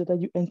name of Jesus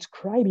that you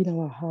inscribe in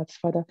our hearts,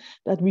 Father,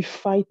 that we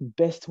fight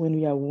best when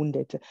we are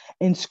wounded.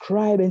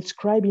 Inscribe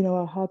in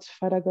our hearts,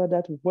 Father God,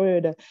 that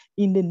word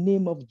in the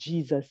name of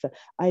Jesus.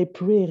 I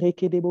pray, in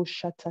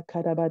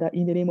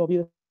the name of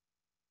Jesus.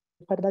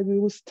 Father, that we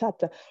will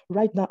start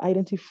right now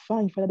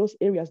identifying, Father, those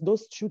areas,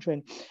 those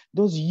children,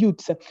 those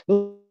youths,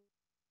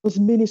 those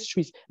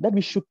ministries that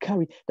we should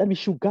carry, that we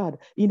should guard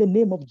in the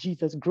name of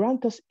Jesus.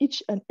 Grant us,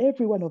 each and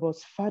every one of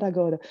us, Father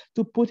God,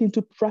 to put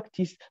into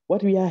practice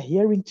what we are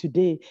hearing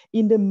today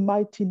in the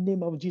mighty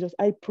name of Jesus.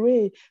 I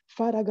pray,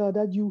 Father God,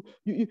 that you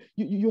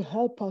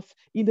help us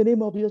in the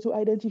name of Jesus to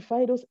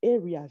identify those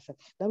areas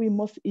that we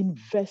must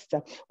invest.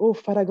 Oh,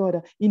 Father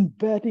God, in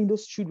birthing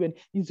those children,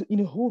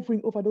 in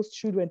hovering over those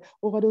children,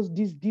 over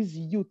these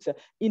youths,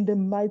 in the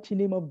mighty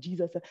name of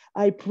Jesus.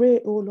 I pray,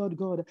 oh Lord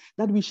God,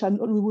 that we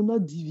will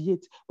not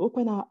deviate.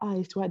 Open our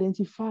eyes to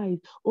identify,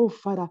 oh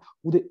Father,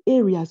 the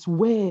areas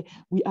where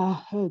we are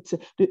hurt,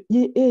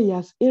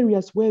 the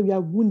areas where we are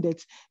wounded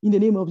in the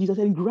name of Jesus,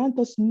 and grant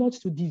us not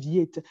to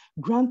deviate.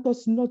 Grant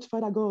us not,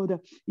 Father God,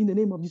 in the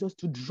name of Jesus,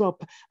 to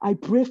drop. I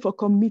pray for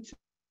commitment.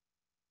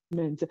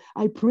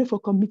 I pray for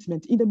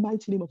commitment in the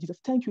mighty name of Jesus.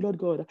 Thank you, Lord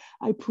God.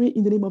 I pray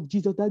in the name of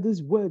Jesus that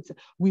these words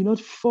will not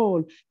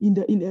fall in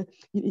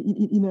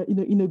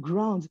a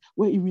ground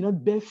where it will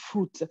not bear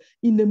fruit.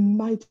 In the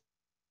mighty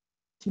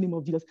name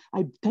of Jesus,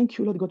 I thank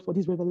you, Lord God, for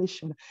this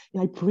revelation.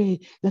 And I pray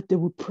that they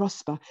will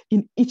prosper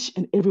in each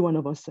and every one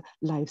of us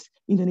lives.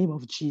 In the name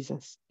of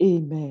Jesus.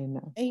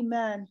 Amen.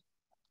 Amen.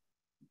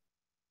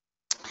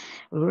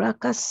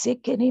 Raka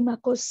sekeni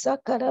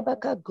makosaka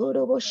rabaka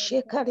gorobo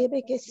sheka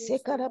rebeke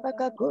seka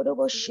rabaka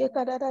gorobo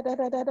sheka da da da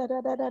da da da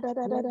da da da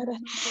da da da da.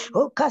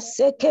 Oka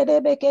seke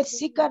rebeke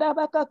sika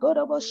rabaka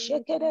gorobo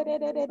sheka da da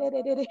da da da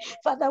da da.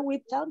 Father,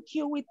 we thank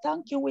you, we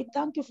thank you, we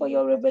thank you for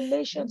your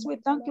revelations, we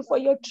thank you for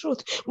your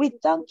truth, we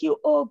thank you,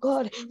 oh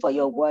God, for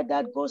your word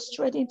that goes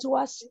straight into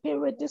our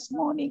spirit this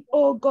morning,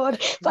 oh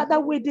God. Father,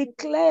 we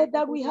declare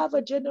that we have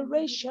a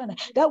generation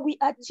that we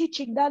are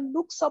teaching that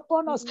looks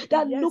upon us,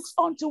 that looks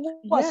unto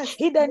us.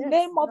 In the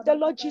name of the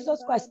Lord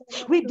Jesus Christ,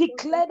 we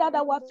declare that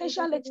our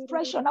facial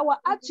expression, our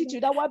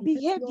attitude, our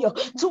behavior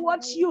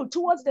towards you,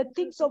 towards the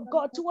things of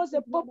God, towards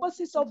the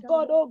purposes of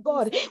God, oh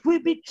God,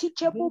 will be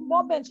teachable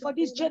moments for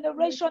this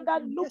generation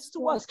that looks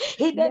to us.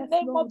 In the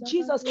name of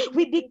Jesus,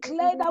 we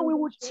declare that we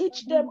will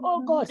teach them,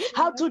 oh God,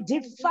 how to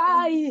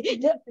defy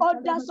the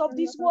orders of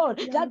this world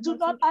that do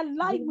not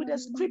align with the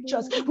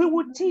scriptures. We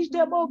will teach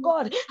them, oh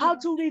God, how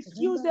to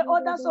refuse the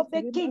orders of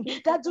the King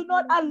that do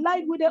not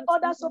align with the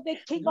orders of the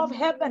King of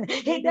heaven.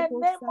 In the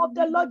name of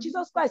the Lord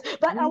Jesus Christ,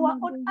 by our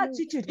own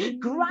attitude,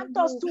 grant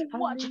us to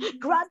watch,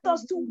 grant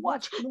us to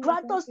watch,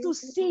 grant us to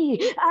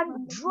see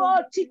and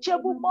draw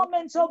teachable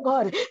moments, oh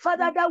God,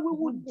 Father, that we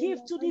would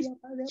give to these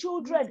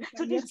children,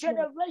 to this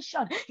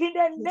generation, in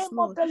the name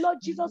of the Lord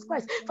Jesus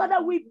Christ.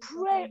 Father, we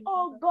pray,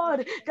 oh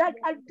God, that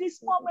at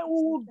this moment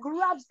we will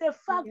grasp the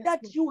fact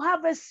that you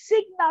have a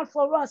signal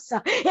for us,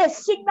 a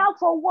signal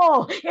for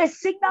war, a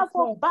signal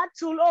for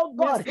battle, oh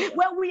God,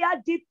 when we are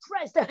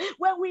depressed,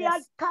 when we are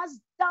cast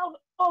down,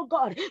 oh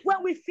God, when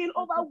we feel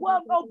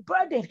overwhelmed or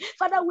burdened.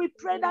 Father, we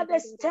pray that the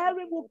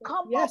stirring will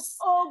come up,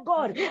 oh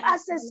God,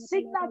 as a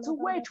signal to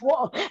wage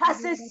war,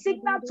 as a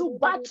signal to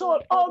battle,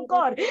 oh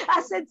God,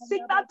 as a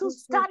signal to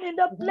stand in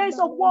the place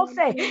of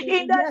warfare,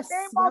 in the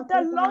name of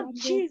the Lord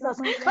Jesus.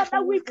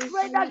 Father, we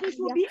pray that this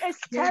will be a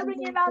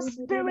stirring in our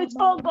spirits,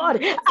 oh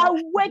God,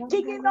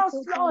 awakening us,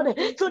 Lord,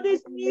 to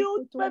this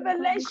new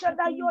revelation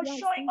that you are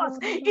showing us,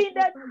 in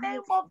the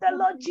name of the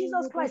Lord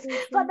Jesus Christ.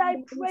 Father, I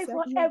pray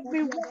for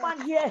every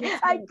woman here.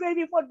 I pray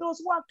for those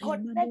who are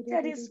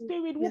connected in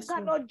spirit, who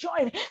cannot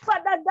join.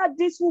 Father, that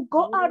this will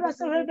go out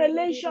as a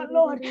revelation,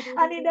 Lord.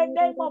 And in the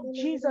name of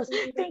Jesus,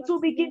 things will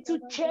begin to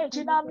change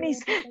in our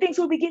midst. Things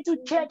will begin to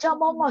change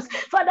among us.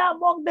 Father,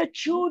 among the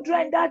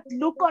children that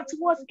look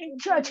unto us in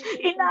church,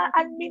 in our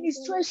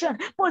administration,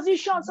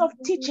 positions of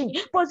teaching,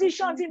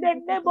 positions in the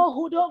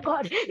neighborhood, oh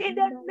God, in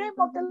the name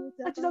of the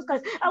Lord Jesus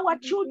Christ, our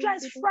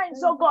children's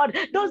friends, oh God,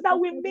 those that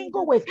we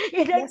mingle with,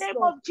 in the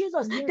name of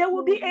Jesus, there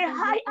will be a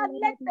high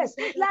alertness,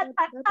 like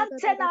an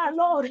antenna,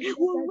 Lord,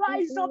 will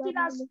rise up in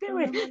our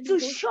spirit to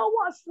show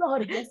us,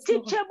 Lord,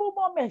 teachable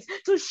moments,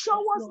 to show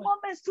us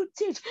moments to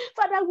teach.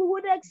 Father, we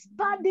would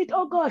expand it,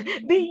 oh God,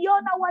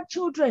 beyond our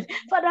children,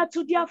 Father,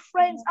 to their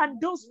friends and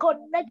those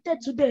connected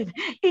to them,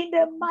 in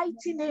the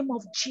mighty name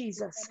of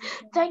Jesus.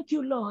 Thank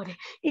you, Lord,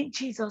 in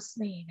Jesus'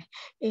 name.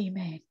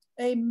 Amen.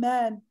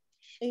 Amen.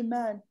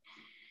 Amen.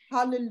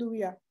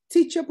 Hallelujah.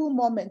 Teachable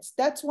moments.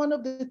 That's one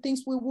of the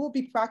things we will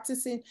be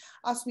practicing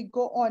as we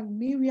go on.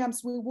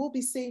 Miriam's, we will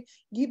be saying,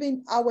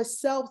 giving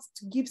ourselves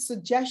to give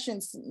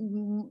suggestions.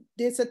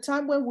 There's a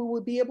time when we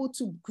will be able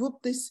to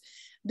group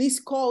these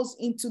calls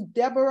into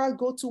Deborah,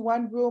 go to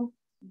one room,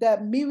 the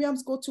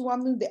Miriams go to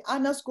one room, the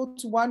Annas go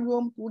to one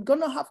room. We're going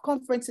to have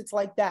conferences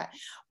like that,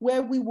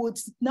 where we would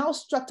now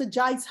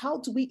strategize how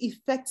do we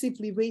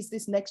effectively raise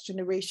this next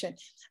generation.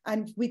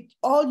 And with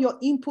all your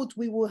input,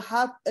 we will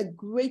have a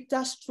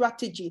greater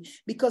strategy,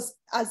 because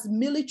as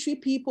military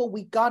people,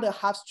 we got to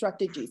have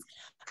strategies.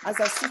 As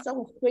our sister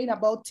was praying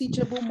about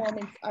teachable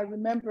moments, I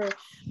remember,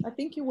 I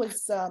think it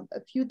was a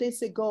few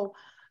days ago,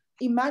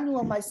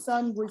 Emmanuel, my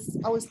son,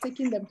 I was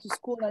taking them to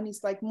school, and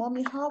he's like,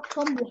 Mommy, how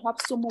come you have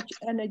so much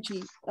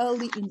energy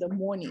early in the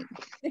morning?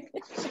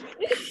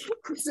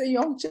 It's a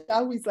young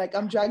child who is like,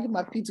 I'm dragging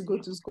my feet to go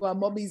to school. And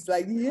Mommy's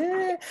like,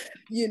 yeah,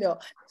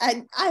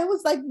 And I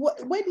was like,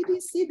 where did he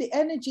see the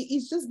energy?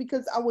 It's just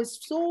because I was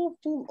so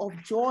full of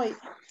joy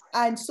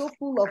and so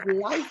full of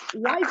life.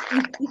 Life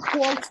is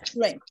equal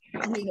strength,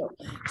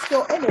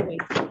 So anyway,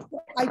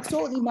 I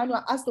told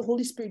Emmanuel, asked the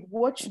Holy Spirit,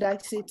 what should I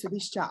say to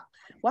this child?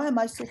 Why am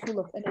I so full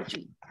of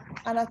energy?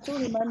 And I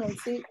told Emmanuel,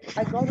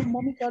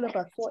 Mommy got up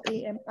at 4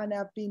 a.m. and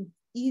I've been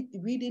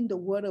reading the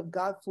word of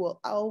God for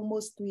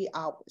almost 3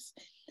 hours.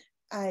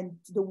 And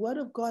the word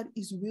of God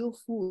is real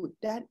food.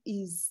 That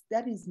is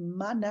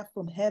manna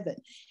from heaven.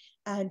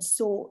 And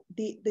so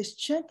the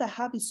strength I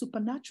have is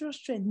supernatural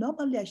strength.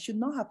 Normally, I should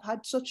not have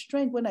had such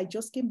strength when I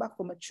just came back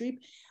from a trip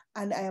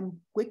and I am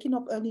waking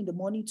up early in the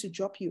morning to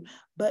drop you.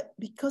 But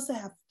because I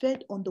have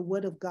fed on the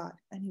word of God,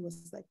 and he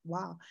was like,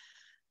 wow,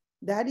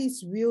 that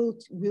is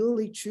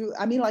really true.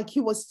 I mean, like,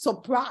 he was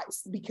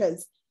surprised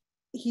because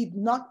he'd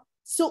not.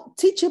 So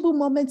teachable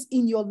moments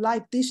in your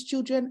life, these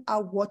children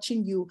are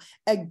watching you.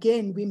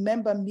 Again,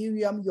 remember,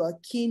 Miriam, you're a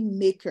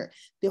kingmaker.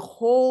 The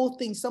whole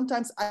thing,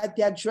 sometimes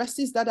there are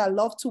dresses that I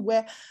love to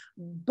wear,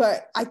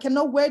 but I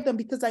cannot wear them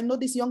because I know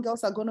these young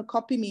girls are going to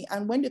copy me.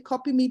 And when they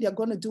copy me, they're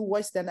going to do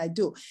worse than I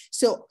do.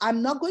 So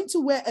I'm not going to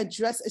wear a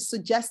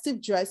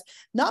suggestive dress,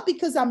 not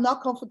because I'm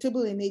not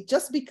comfortable in it,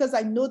 just because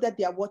I know that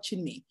they are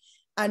watching me.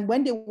 And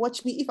when they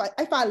watch me,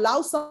 if I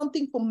allow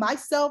something for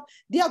myself,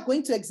 they are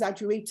going to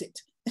exaggerate it.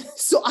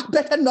 So I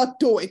better not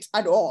do it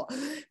at all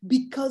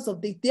because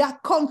of there are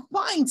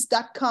confines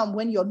that come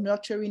when you're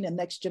nurturing the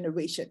next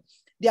generation.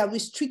 There are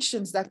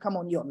restrictions that come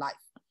on your life.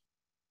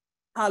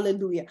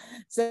 Hallelujah.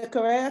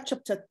 Zechariah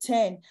chapter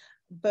 10,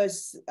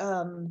 verse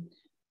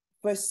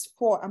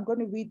 4. I'm going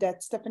to read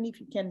that. Stephanie, if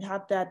you can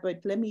have that,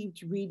 but let me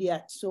read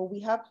it. So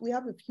we have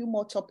a few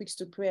more topics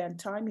to pray and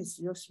time is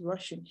just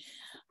rushing.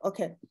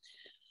 Okay.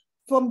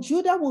 From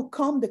Judah will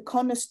come the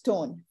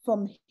cornerstone,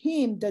 from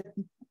him the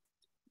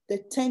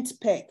tent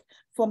peg,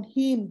 from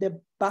him the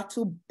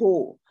battle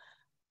bow,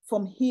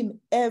 from him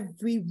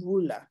every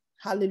ruler.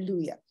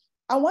 Hallelujah.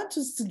 I want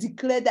us to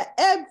declare that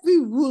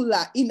every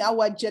ruler in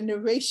our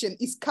generation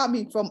is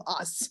coming from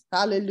us.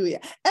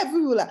 Hallelujah.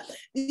 Every ruler.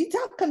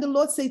 How can the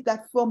Lord say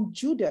that from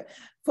Judah,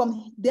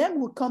 from them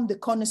will come the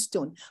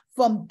cornerstone,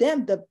 from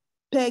them the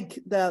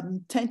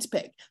tent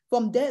peg,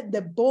 from there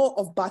the bow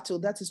of battle,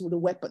 that is with the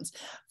weapons,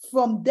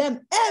 from them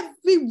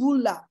every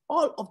ruler,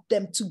 all of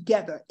them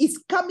together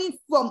is coming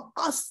from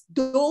us,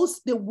 the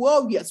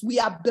warriors. We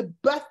are the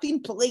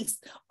birthing place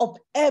of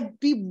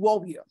every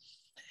warrior.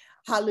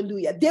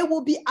 Hallelujah. They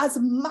will be as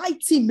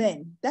mighty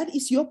men. That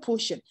is your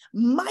portion.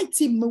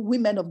 Mighty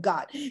women of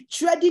God,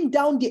 treading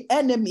down the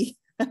enemy.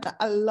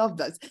 I love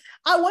that.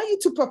 I want you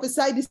to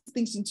prophesy these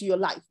things into your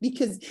life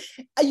because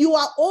you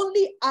are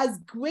only as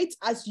great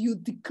as you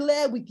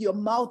declare with your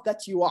mouth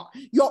that you are.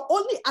 You're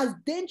only as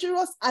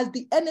dangerous as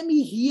the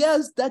enemy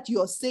hears that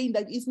you're saying.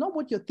 That it's not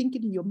what you're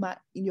thinking in your mind,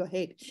 in your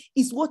head.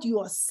 It's what you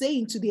are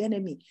saying to the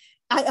enemy.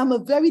 I am a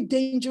very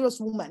dangerous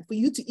woman for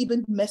you to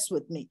even mess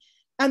with me.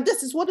 And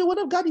this is what the word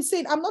of God is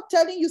saying. I'm not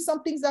telling you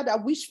some things that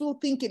are wishful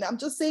thinking. I'm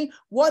just saying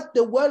what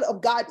the word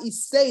of God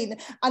is saying.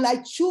 And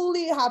I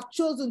truly have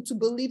chosen to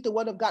believe the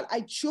word of God.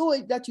 I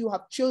truly that you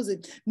have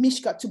chosen,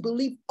 Mishka, to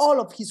believe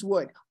all of his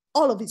word.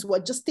 All of his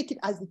word, just take it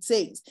as it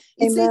says.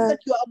 It Amen. says that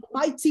you are a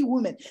mighty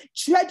woman,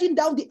 treading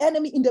down the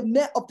enemy in the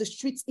middle of the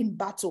streets in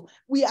battle.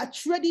 We are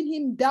treading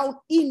him down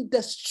in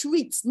the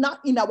streets, not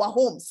in our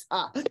homes.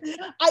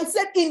 I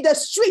said in the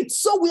streets.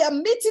 So we are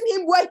meeting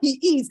him where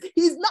he is.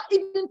 He's not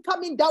even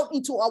coming down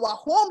into our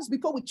homes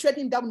before we tread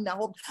him down in our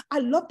homes. I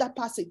love that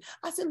passage.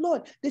 I said,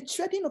 Lord, the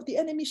treading of the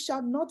enemy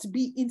shall not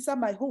be inside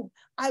my home.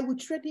 I will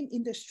tread him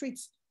in the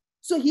streets.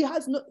 So he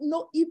has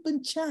no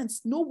even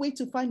chance, no way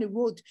to find a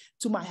road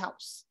to my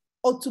house,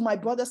 or to my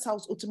brother's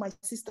house, or to my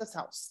sister's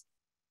house.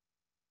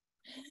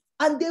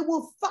 And they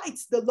will fight.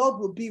 The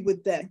Lord will be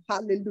with them.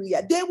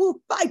 Hallelujah. They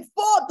will fight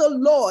for the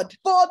Lord,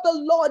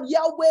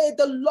 Yahweh,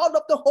 the Lord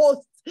of the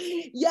hosts.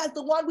 Yes,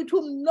 the one with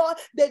whom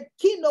the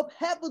King of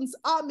heaven's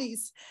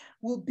armies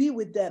will be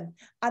with them.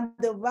 And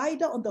the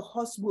rider on the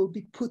horse will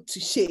be put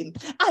to shame.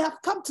 I have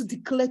come to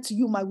declare to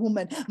you, my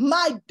woman,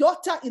 my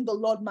daughter in the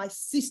Lord, my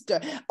sister,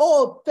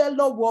 oh,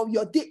 fellow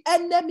warrior, the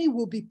enemy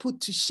will be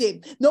put to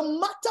shame. No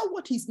matter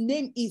what his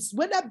name is,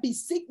 whether it be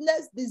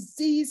sickness,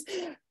 disease,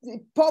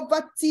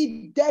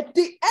 poverty, death,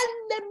 the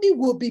enemy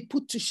will be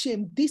put to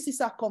shame. This is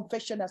our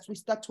confession as we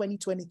start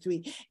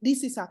 2023.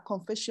 This is our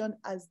confession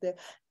as the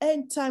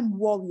end time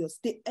warriors.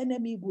 The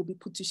enemy will be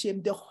put to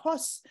shame. The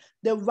horse,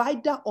 the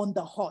rider on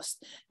the horse,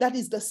 that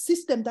is the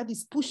system that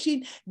is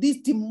pushing this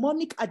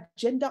demonic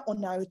agenda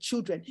on our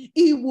children.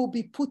 It will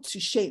be put to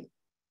shame.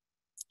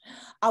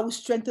 I will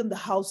strengthen the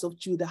house of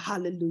Judah.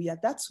 Hallelujah.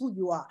 That's who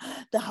you are,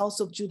 the house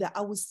of Judah.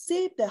 I will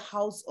save the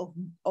house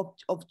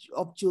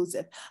of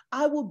Joseph.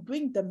 I will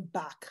bring them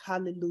back.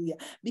 Hallelujah.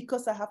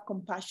 Because I have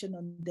compassion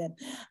on them.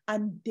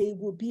 And they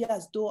will be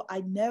as though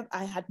I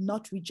had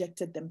not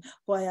rejected them.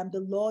 For I am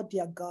the Lord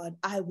their God.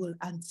 I will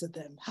answer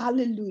them.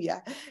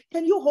 Hallelujah.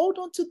 Can you hold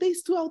on to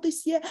this throughout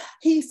this year?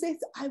 He says,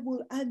 I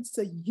will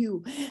answer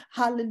you.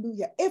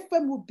 Hallelujah.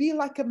 Ephraim will be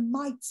like a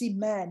mighty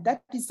man.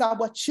 That is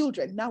our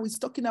children. Now he's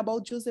talking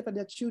about Joseph and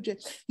their children.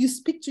 You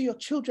speak to your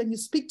children. You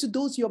speak to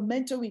those you're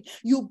mentoring.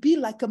 You'll be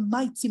like a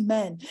mighty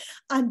man.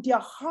 And their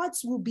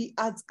hearts will be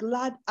as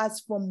glad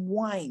as from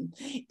wine.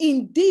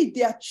 Indeed,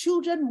 their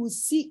children will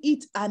see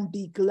it and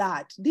be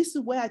glad. This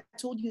is where I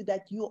told you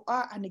that you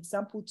are an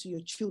example to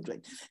your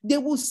children. They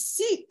will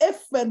see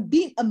Ephraim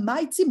being a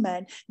mighty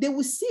man. They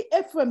will see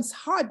Ephraim's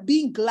heart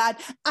being glad,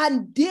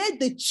 and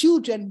the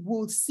children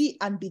will see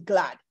and be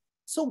glad.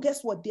 So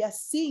guess what? They are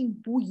seeing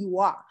who you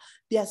are.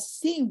 They are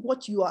seeing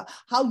what you are,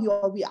 how you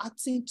are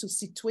reacting to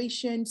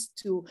situations,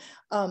 to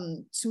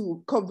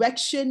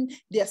correction.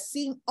 They are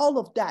seeing all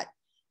of that.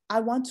 I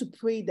want to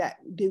pray that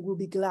they will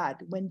be glad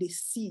when they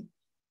see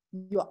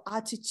your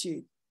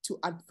attitude to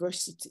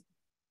adversity.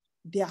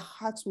 Their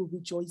hearts will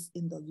rejoice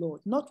in the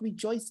Lord, not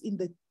rejoice in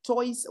the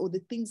toys or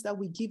the things that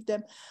we give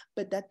them,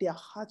 but that their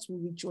hearts will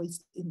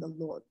rejoice in the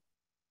Lord.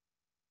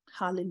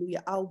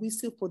 Hallelujah. I'll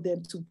whistle for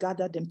them to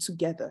gather them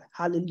together.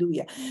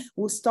 Hallelujah.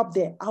 We'll stop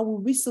there. I will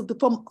whistle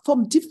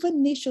from different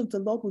nations. The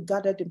Lord will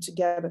gather them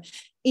together.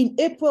 In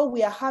April,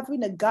 we are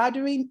having a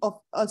gathering of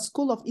a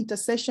school of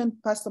intercession.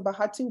 Pastor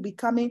Bahati will be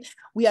coming.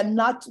 We had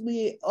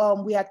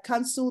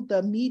canceled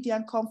the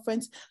MIDEAN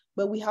conference,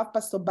 but we have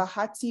Pastor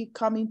Bahati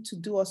coming to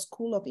do a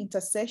school of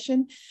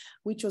intercession,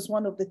 which was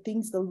one of the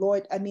things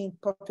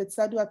Prophet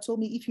Sadua told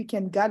me, if you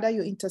can gather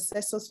your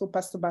intercessors for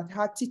Pastor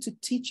Bahati to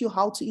teach you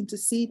how to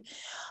intercede,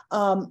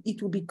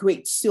 it will be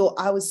great. So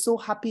I was so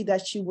happy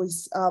that she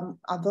was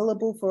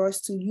available for us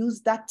to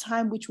use that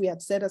time, which we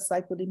had set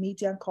aside for the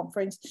MIDEAN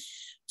conference,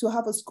 to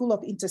have a school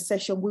of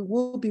intercession. We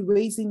will be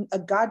raising a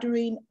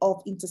gathering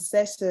of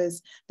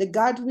intercessors, the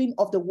gathering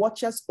of the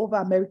watchers over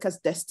America's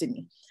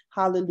destiny.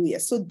 Hallelujah.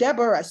 So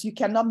Deborah, you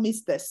cannot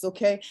miss this,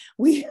 okay?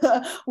 We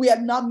are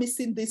not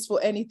missing this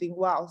for anything.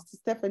 Wow,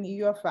 Stephanie,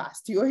 you're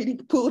fast. You already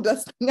pulled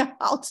us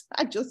out.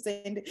 I just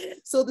saying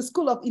it. So the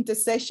school of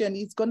intercession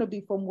is going to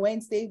be from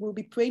Wednesday. We'll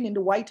be praying in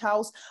the White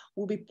House.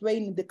 We'll be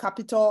praying in the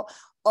Capitol.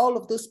 All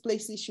of those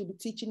places should be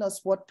teaching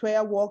us what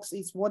prayer works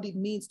is, what it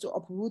means to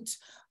uproot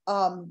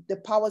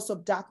the powers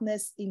of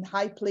darkness in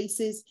high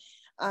places.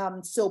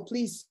 So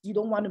please, you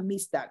don't want to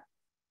miss that.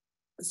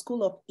 The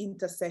school of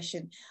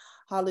intercession.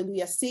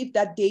 Hallelujah. Save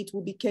that date.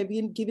 We'll be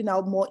giving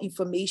out more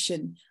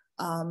information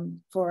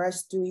for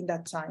us during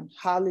that time.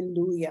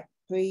 Hallelujah.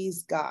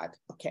 Praise God.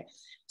 Okay.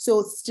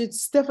 So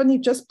Stephanie,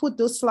 just put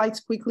those slides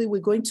quickly.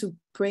 We're going to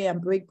pray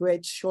and break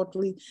bread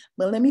shortly.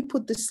 But let me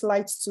put the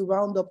slides to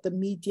round up the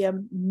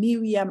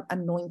Miriam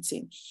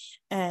anointing.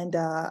 And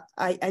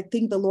I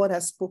think the Lord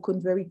has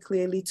spoken very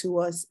clearly to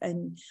us.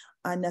 And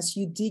as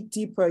you dig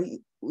deeper,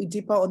 with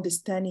deeper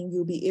understanding,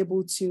 you'll be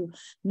able to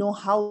know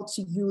how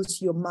to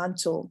use your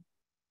mantle.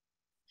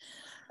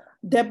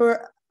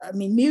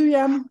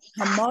 Miriam,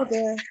 her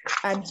mother,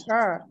 and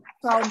her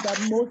found that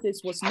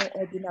Moses was no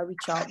ordinary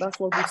child. That's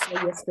what we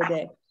saw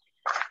yesterday.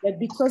 That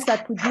because I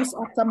produce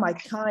after my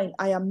kind,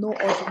 I am no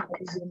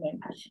ordinary woman.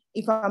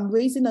 If I'm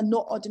raising a no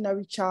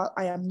ordinary child,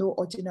 I am no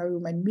ordinary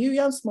woman.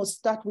 Miriams must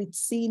start with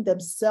seeing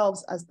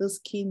themselves as those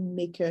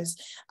kingmakers,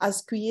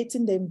 as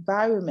creating the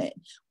environment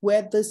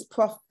where this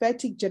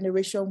prophetic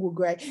generation will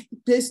grow.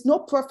 There's no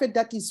prophet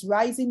that is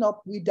rising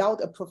up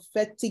without a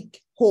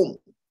prophetic home.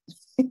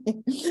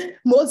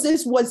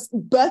 Moses was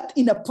birthed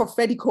in a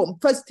prophetic home.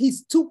 First,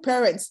 his two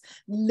parents,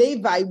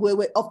 Levi,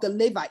 were of the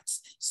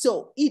Levites.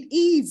 So it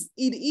is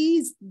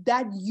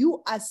that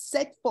you are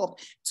set forth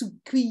to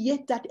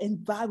create that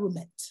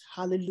environment.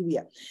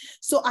 Hallelujah.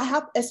 So I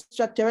have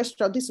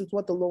extraterrestrial. This is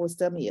what the Lord was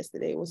telling me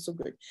yesterday. It was so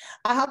good.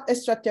 I have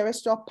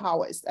extraterrestrial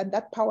powers, and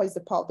that power is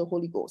the power of the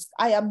Holy Ghost.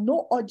 I am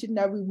no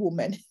ordinary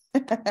woman.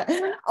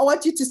 I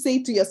want you to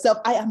say to yourself,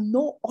 I am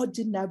no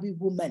ordinary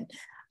woman.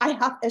 I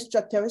have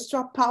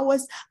extraterrestrial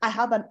powers. I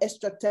have an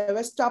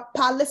extraterrestrial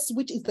palace,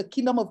 which is the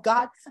kingdom of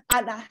God.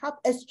 And I have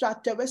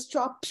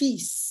extraterrestrial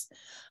peace.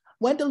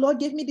 When the Lord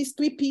gave me these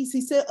 3 P's,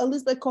 he said,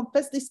 Elizabeth,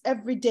 confess this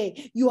every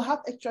day. You have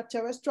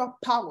extraterrestrial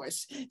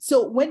powers.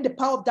 So when the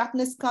power of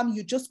darkness comes,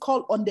 you just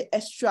call on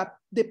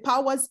the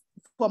powers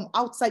from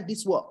outside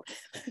this world.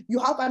 You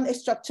have an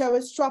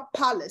extraterrestrial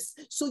palace.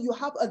 So you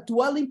have a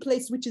dwelling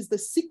place, which is the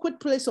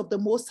secret place of the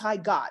Most High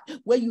God,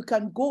 where you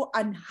can go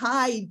and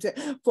hide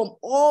from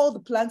all the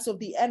plans of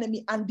the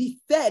enemy and be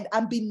fed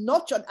and be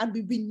nurtured and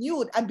be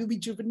renewed and be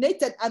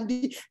rejuvenated and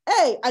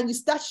you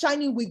start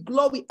shining with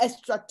glory.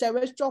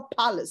 Extraterrestrial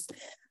palace.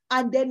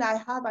 And then I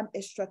have an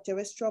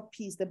extraterrestrial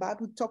peace. The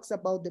Bible talks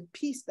about the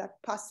peace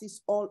that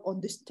passes all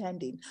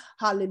understanding.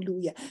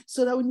 Hallelujah.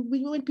 So that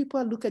when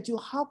people look at you,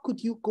 how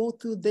could you go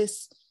through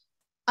this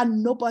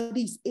and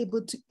nobody is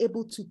able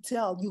to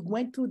tell. You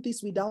went through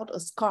this without a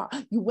scar.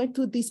 You went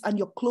through this and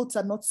your clothes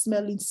are not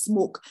smelling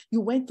smoke.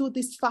 You went through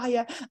this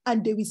fire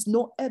and there is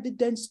no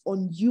evidence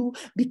on you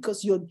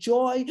because your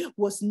joy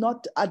was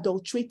not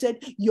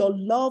adulterated. Your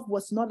love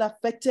was not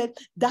affected.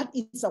 That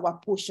is our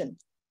portion.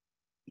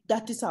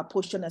 That is our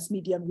portion as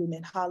Midian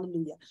women.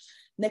 Hallelujah.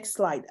 Next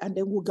slide. And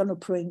then we're going to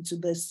pray into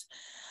this.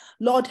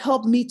 Lord,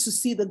 help me to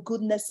see the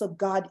goodness of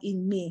God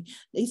in me.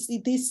 You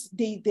see this,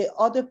 the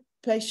other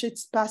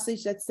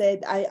passage that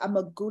said, I am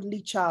a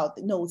goodly child.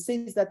 No, it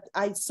says that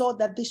I saw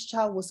that this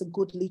child was a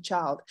goodly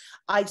child.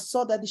 I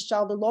saw that this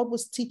child, the Lord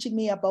was teaching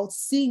me about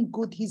seeing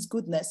his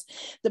goodness.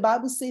 The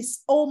Bible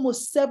says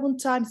almost 7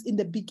 times in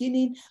the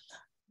beginning,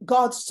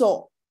 God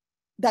saw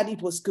that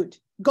it was good.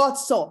 God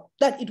saw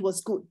that it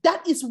was good.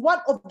 That is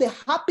one of the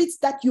habits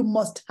that you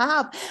must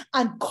have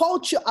and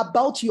culture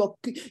about your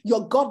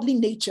godly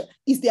nature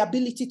is the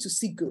ability to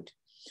see good.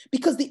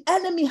 Because the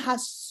enemy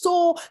has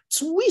so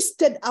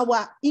twisted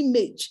our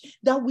image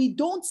that we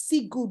don't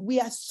see good.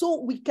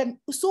 We can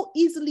so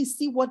easily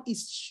see what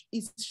is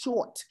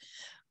short.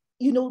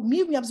 You know,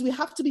 Miriam's, we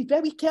have to be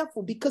very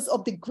careful because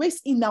of the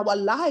grace in our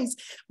lives.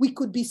 We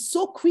could be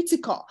so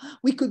critical.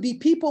 We could be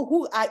people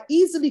who are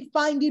easily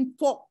finding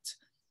fault.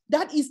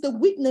 That is the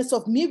weakness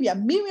of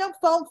Miriam. Miriam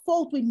found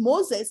fault with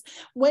Moses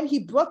when he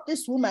brought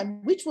this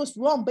woman, which was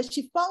wrong, but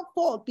she found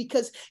fault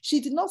because she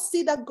did not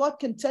see that God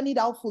can turn it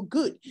out for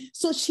good.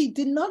 So she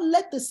did not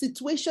let the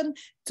situation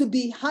to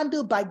be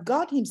handled by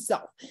God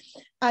himself.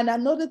 And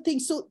another thing,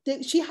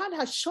 she had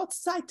her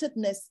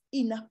short-sightedness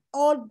in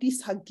all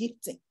this, her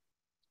gifting.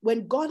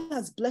 When God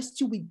has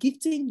blessed you with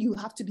gifting, you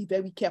have to be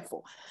very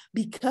careful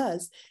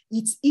because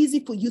it's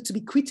easy for you to be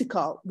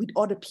critical with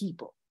other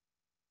people.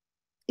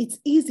 It's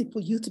easy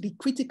for you to be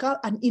critical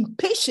and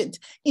impatient,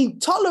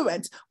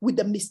 intolerant with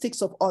the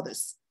mistakes of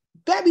others.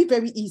 Very,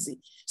 very easy.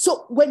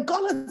 So when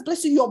God has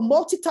blessed you, you're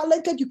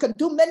multi-talented, you can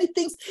do many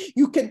things.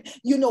 You can,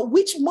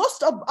 which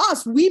most of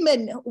us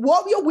women,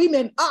 warrior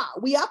women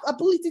are. We have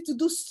ability to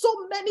do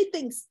so many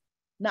things.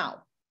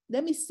 Now,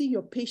 let me see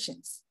your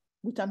patience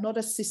with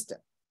another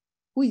sister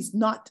who is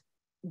not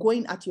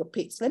going at your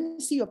pace. Let me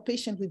see your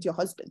patience with your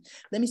husband.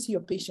 Let me see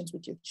your patience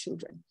with your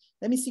children.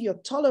 Let me see your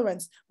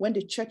tolerance when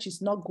the church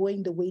is not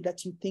going the way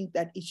that you think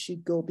that it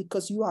should go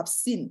because you have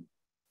sinned.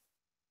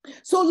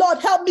 So Lord,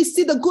 help me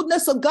see the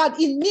goodness of God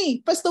in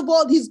me. First of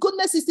all, his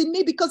goodness is in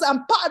me because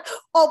I'm part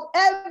of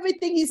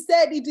everything he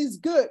said it is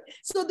good.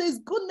 So there's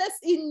goodness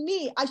in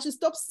me. I should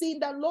stop seeing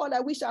that, Lord,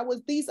 I wish I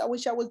was this. I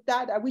wish I was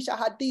that. I wish I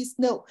had this.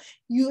 No,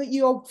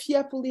 you're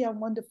fearfully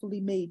and wonderfully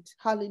made.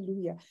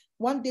 Hallelujah.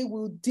 One day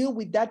we'll deal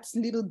with that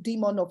little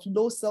demon of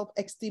low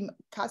self-esteem,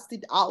 cast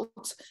it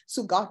out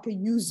so God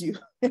can use you.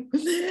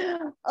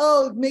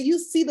 Oh, may you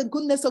see the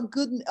goodness of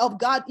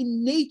God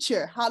in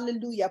nature.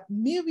 Hallelujah.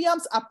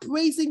 Miriams are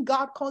praising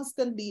God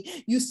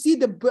constantly. You see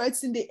the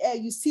birds in the air.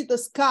 You see the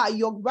sky.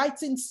 You're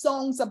writing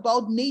songs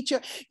about nature.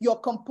 You're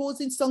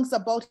composing songs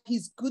about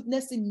his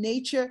goodness in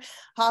nature.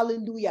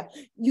 Hallelujah.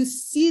 You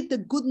see the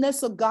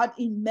goodness of God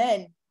in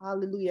men.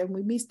 Hallelujah. And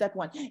we missed that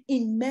one.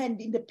 In men,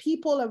 in the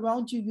people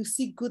around you, you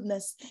see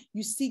goodness.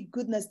 You see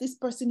goodness. This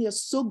person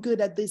is so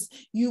good at this.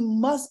 You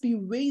must be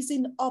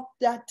raising up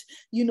that,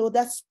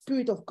 that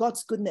spirit of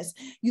God's goodness.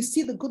 You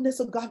see the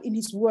goodness of God in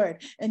his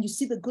word, and you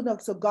see the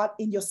goodness of God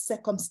in your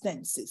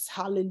circumstances.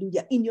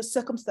 Hallelujah. In your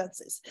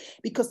circumstances.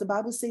 Because the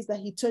Bible says that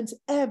he turns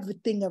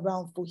everything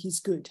around for his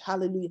good.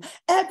 Hallelujah.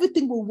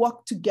 Everything will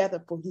work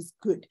together for his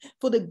good,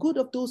 for the good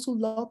of those who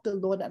love the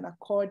Lord and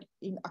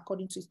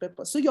according to his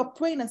purpose. So you're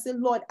praying and say,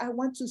 Lord, I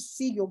want to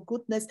see your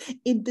goodness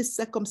in this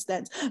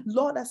circumstance.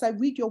 Lord, as I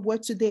read your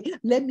word today,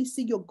 let me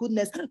see your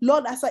goodness.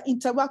 Lord, as I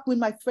interact with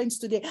my friends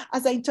today,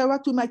 as I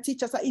interact with my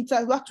teachers, I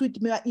interact with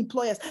my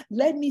employers,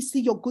 let me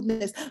see your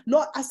goodness.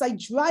 Lord, as I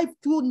drive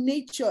through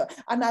nature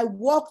and I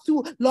walk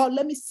through, Lord,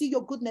 let me see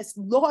your goodness.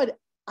 Lord,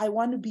 I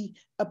want to be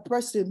a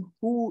person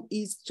who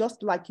is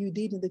just like you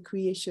did in the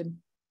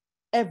creation.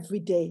 Every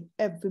day,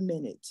 every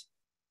minute,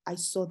 I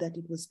saw that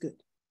it was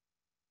good.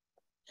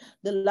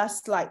 The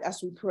last slide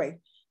as we pray.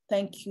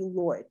 Thank you,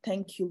 Lord.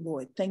 Thank you,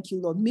 Lord. Thank you,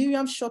 Lord.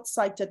 Miriam's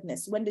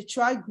short-sightedness. When the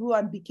child grew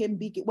and became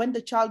big, when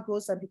the child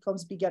grows and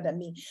becomes bigger than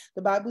me,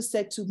 the Bible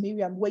said to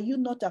Miriam, were you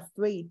not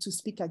afraid to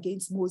speak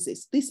against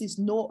Moses? This is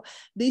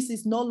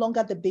no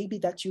longer the baby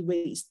that you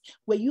raised.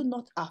 Were you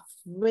not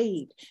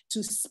afraid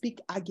to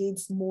speak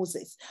against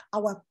Moses?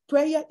 Our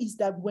prayer is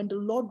that when the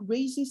Lord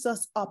raises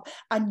us up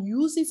and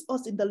uses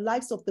us in the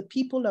lives of the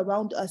people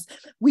around us,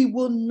 we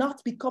will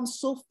not become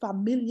so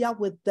familiar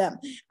with them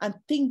and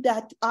think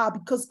that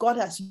because God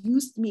has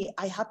used me,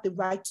 I have the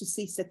right to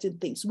say certain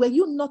things. Were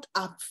you not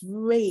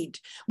afraid?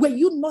 Were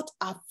you not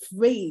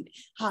afraid?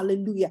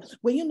 Hallelujah.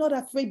 Were you not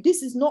afraid?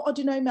 This is no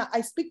ordinary man.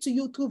 I speak to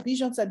you through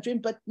visions and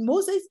dreams, but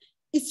Moses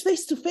is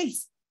face to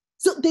face.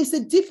 So there's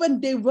a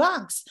different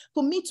ranks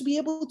for me to be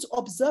able to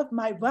observe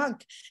my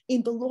rank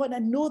in the Lord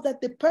and know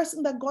that the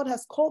person that God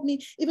has called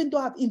me, even though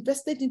I've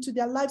invested into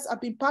their lives,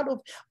 I've been part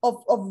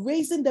of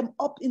raising them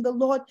up in the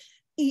Lord.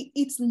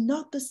 It's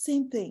not the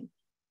same thing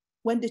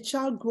when the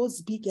child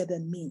grows bigger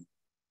than me.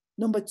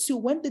 Number two,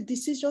 when the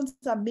decisions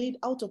are made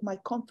out of my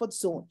comfort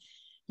zone,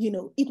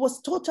 it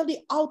was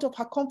totally out of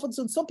her comfort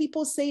zone. Some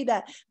people say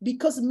that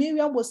because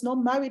Miriam was not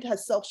married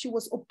herself, she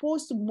was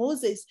opposed to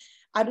Moses.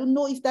 I don't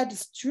know if that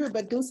is true,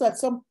 but those are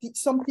some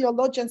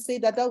theologians say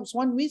that was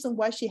one reason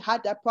why she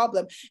had that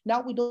problem.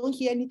 Now we don't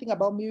hear anything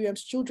about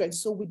Miriam's children,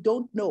 so we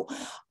don't know.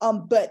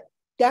 But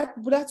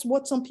that's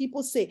what some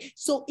people say.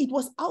 So it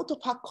was out of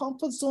her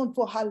comfort zone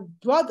for her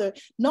brother.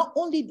 Not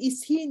only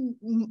is he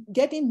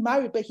getting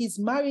married, but he's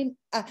marrying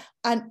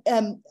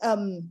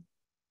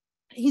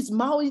he's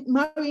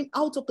marrying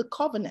out of the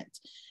covenant.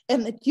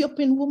 An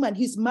Ethiopian woman,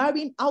 he's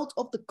marrying out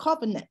of the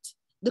covenant,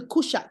 the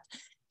Cushite.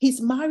 He's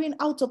marrying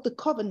out of the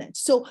covenant.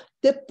 So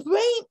the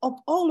praying of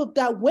all of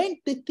that, when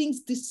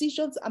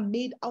decisions are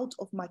made out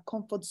of my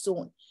comfort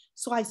zone.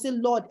 So I say,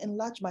 Lord,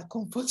 enlarge my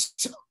comfort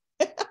zone.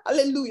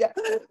 Hallelujah.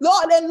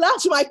 Lord,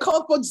 enlarge my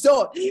comfort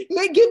zone.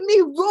 May give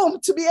me room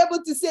to be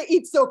able to say,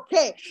 it's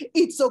okay.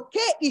 It's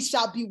okay. It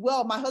shall be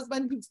well. My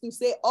husband used to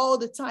say all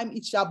the time,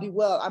 it shall be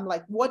well. I'm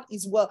like, what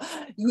is well?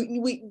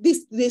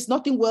 There's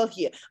nothing well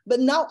here. But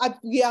now I've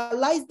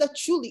realized that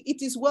truly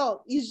it is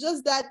well. It's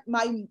just that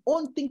my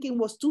own thinking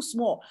was too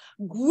small.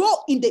 Grow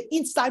in the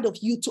inside of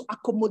you to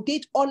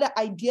accommodate all the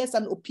ideas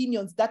and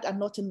opinions that are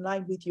not in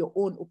line with your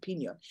own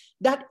opinion.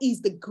 That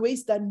is the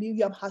grace that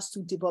Miriam has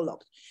to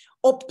develop.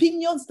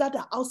 Opinions that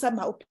are outside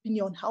my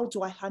opinion, how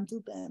do I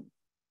handle them?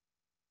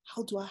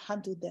 How do I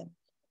handle them?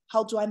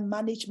 How do I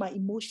manage my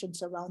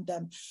emotions around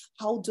them?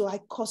 How do I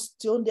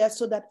custom there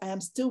so that I am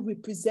still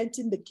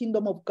representing the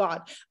kingdom of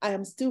God? I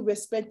am still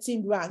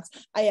respecting ranks.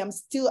 I am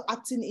still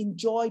acting in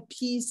joy,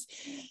 peace,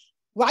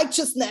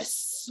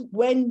 righteousness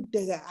when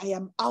I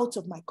am out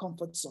of my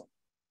comfort zone.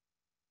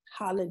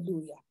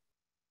 Hallelujah.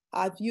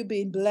 Have you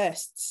been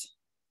blessed?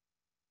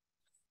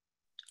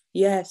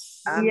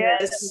 Yes.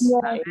 Yes.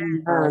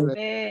 Amen.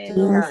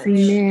 Yes,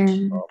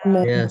 amen.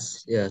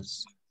 Yes,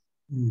 yes.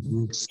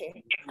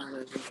 Okay.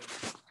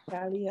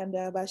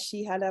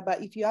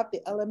 If you have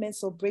the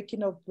elements of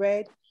breaking of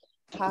bread,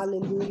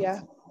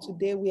 hallelujah.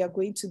 Today we are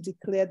going to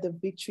declare the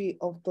victory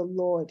of the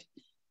Lord.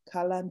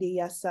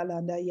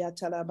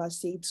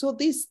 So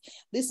these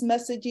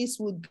messages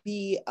would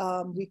be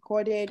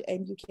recorded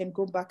and you can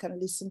go back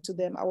and listen to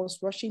them. I was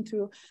rushing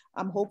through.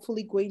 I'm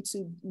hopefully going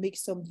to make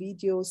some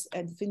videos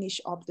and finish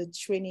up the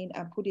training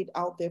and put it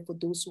out there for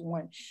those who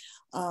want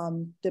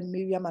the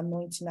Miriam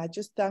anointing. I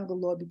just thank the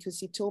Lord because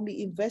he told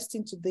me invest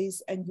into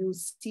this and you'll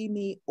see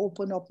me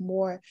open up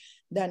more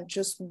than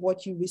just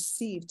what you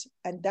received.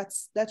 And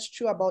that's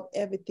true about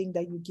everything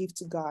that you give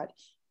to God.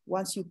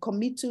 Once you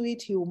commit to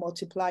it, he will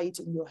multiply it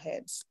in your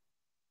hands.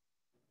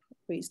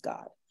 Praise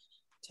God.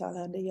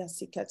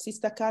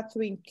 Sister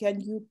Kathryn, can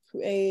you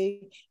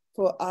pray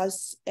for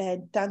us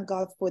and thank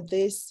God for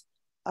this?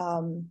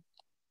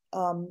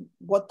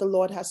 What the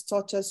Lord has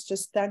taught us,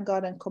 just thank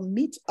God and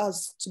commit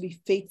us to be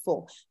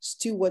faithful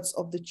stewards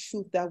of the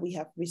truth that we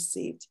have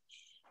received.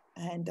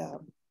 And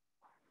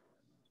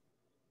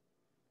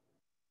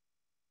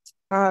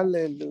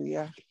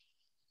hallelujah.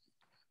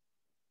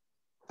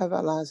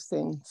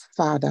 Everlasting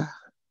Father,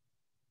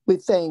 we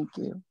thank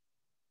you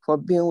for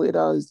being with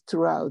us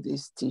throughout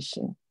this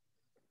teaching.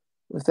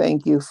 We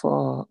thank you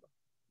for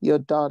your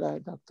daughter,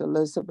 Dr.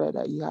 Elizabeth,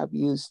 that you have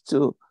used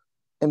to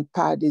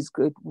impart this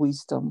great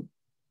wisdom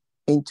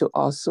into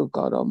us, O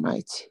God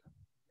Almighty.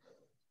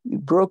 You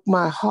broke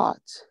my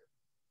heart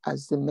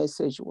as the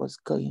message was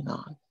going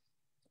on,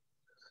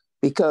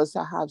 because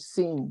I have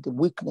seen the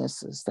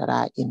weaknesses that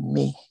are in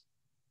me.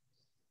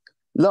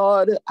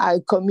 Lord, I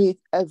commit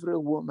every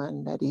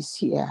woman that is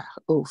here,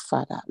 oh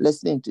Father,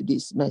 listening to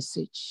this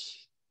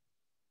message.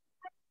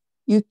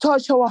 You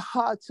touch our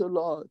hearts, oh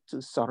Lord,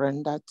 to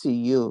surrender to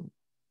you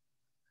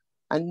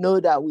and know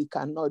that we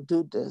cannot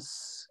do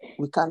this.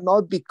 We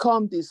cannot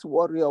become this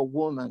warrior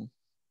woman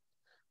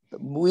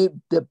with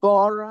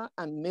Deborah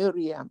and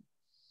Miriam.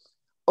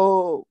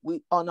 Oh,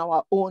 we on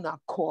our own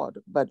accord,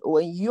 but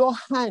when your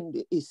hand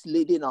is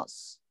leading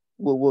us,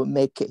 we will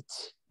make it.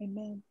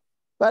 Amen.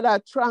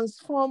 Father,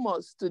 transform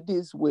us to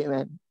these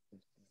women.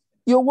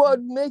 Your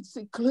word makes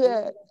it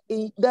clear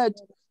that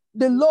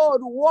the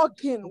Lord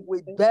walking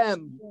with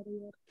them,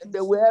 and they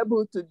were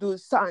able to do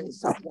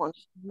signs of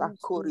wonders.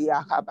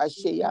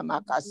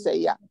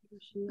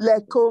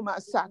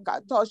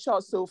 Touch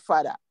us, oh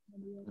Father.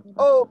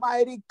 Oh,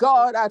 mighty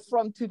God, that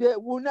from today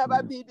we'll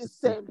never be the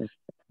same.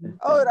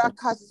 Oh,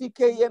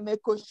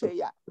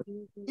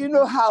 you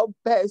know how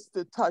best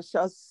to touch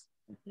us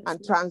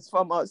and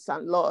transform us.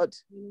 And Lord,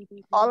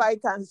 all I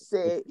can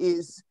say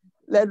is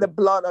let the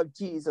blood of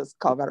Jesus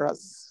cover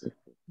us.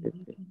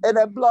 Let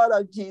the blood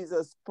of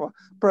Jesus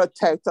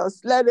protect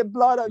us. Let the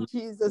blood of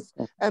Jesus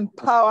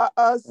empower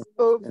us,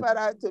 oh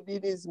Father, to be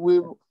these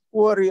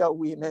warrior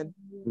women.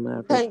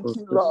 Thank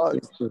you,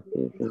 Lord,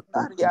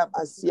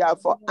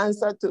 for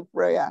answer to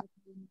prayer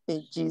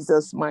in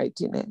Jesus'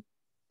 mighty name.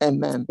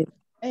 Amen.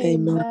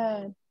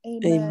 Amen. Amen.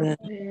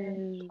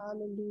 Amen.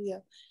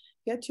 Hallelujah.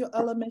 Get your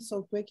elements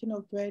of breaking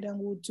of bread, and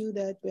we'll do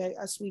that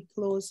as we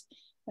close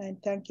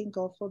and thanking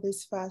God for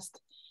this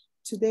fast.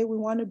 Today we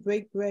want to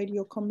break bread.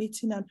 You're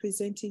committing and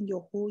presenting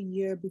your whole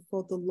year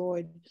before the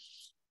Lord.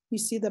 You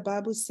see, the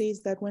Bible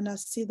says that when I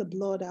see the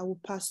blood, I will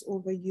pass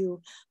over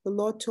you. The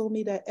Lord told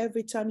me that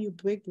every time you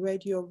break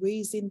bread, you're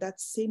raising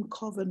that same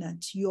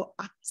covenant. You're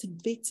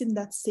activating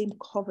that same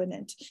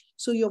covenant.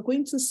 So you're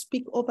going to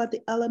speak over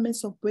the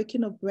elements of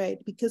breaking of bread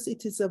because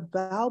it is a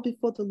vow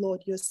before the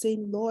Lord. You're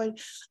saying, Lord,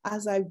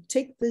 as I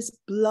take this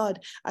blood,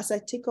 as I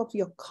take off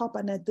your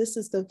covenant, this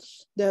is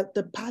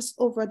the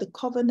Passover, the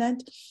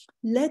covenant.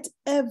 Let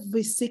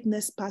every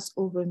sickness pass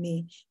over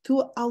me.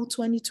 Throughout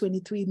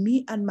 2023,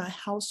 me and my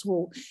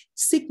household,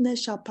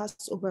 sickness shall pass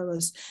over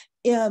us.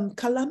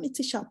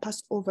 Calamity shall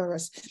pass over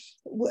us.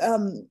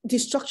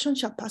 Destruction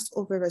shall pass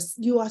over us.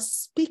 You are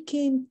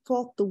speaking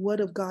forth the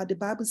word of God. The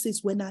Bible says,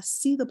 when I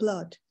see the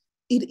blood,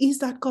 it is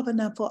that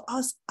covenant for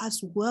us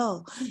as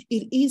well.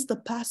 It is the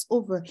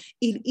Passover.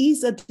 It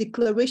is a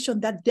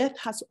declaration that death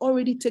has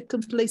already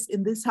taken place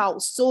in this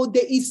house. So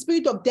there is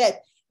spirit of death.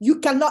 You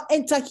cannot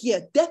enter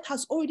here. Death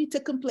has already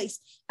taken place.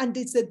 And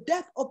it's the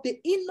death of the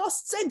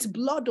innocent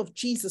blood of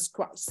Jesus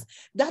Christ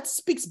that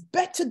speaks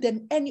better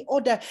than any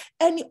other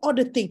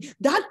thing.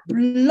 That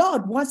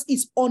blood, once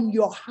it's on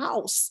your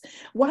house,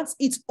 as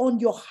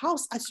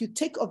you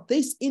take of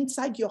this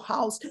inside your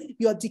house,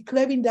 you're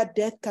declaring that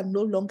death can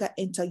no longer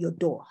enter your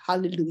door.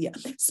 Hallelujah.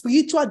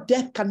 Spiritual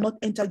death cannot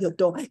enter your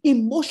door.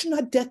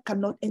 Emotional death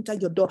cannot enter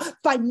your door.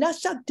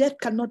 Financial death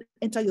cannot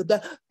enter your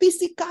door.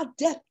 Physical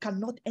death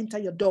cannot enter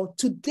your door.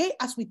 Today,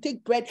 as we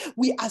take bread,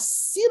 we are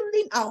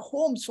sealing our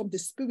homes from the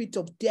spirit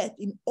of death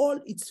in all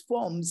its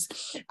forms.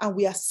 And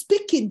we are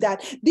speaking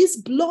that this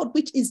blood,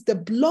 which is the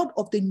blood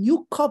of the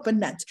new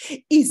covenant,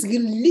 is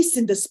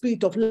releasing the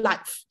spirit of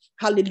life.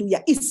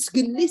 Hallelujah. It's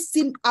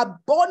releasing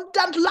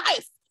abundant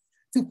life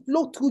to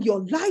flow through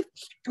your life,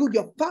 through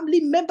your family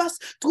members,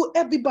 through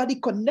everybody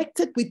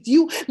connected with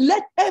you.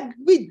 Let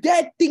every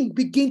dead thing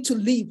begin to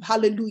live.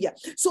 Hallelujah.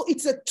 So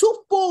it's a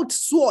twofold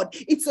sword.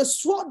 It's a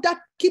sword that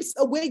keeps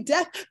away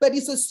death, but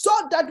it's a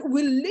sword that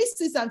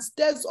releases and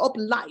stirs up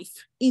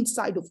life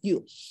inside of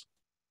you.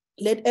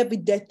 Let every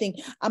dead thing,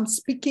 I'm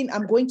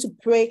going to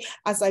pray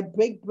as I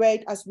break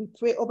bread, as we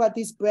pray over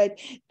this bread,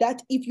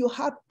 that if you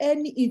have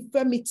any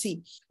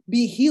infirmity,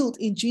 be healed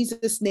in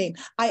Jesus' name.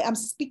 I am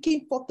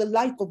speaking for the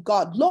life of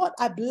God. Lord,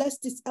 I bless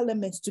these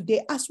elements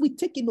today as we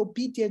take in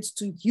obedience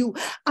to you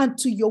and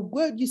to your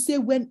word. You say,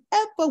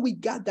 whenever we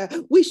gather,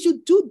 we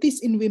should do this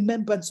in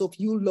remembrance of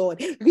you,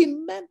 Lord.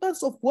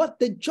 Remembrance of what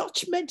the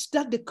judgment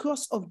that the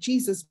cross of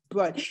Jesus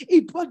brought.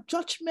 It brought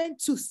judgment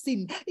to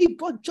sin. It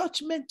brought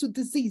judgment to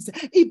disease.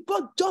 It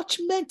brought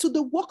judgment to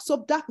the works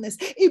of darkness.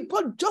 It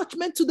brought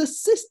judgment to the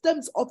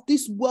systems of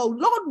this world.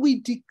 Lord,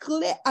 we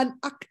declare and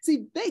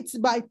activate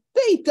by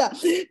faith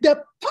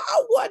the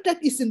power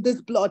that is in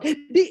this blood,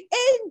 the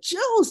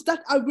angels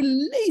that are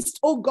released,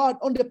 oh God,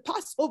 on the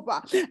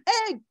Passover.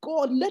 Hey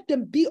God, let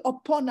them be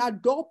upon our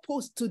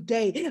doorposts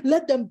today.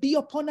 Let them be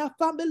upon our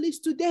families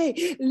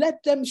today.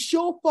 Let them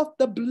show forth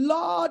the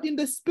blood in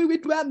the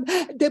spirit realm.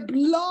 The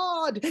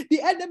blood,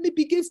 the enemy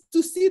begins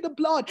to see the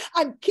blood,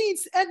 and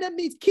king's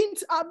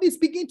armies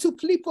begin to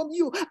flee from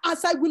you.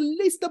 As I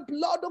release the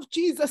blood of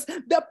Jesus,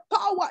 the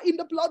power in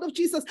the blood of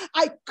Jesus,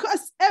 I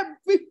curse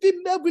every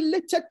female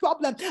related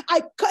problem.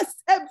 I curse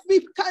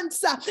every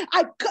cancer.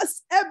 I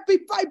curse every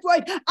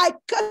fibroid. I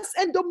curse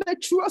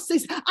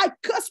endometriosis. I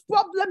curse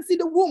problems in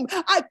the womb.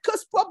 I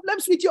curse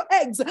problems with your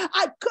eggs.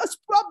 I curse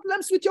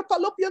problems with your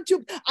fallopian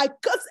tube. I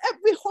curse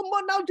every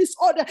hormonal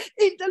disorder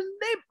in the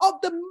name of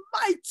the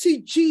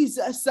mighty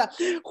Jesus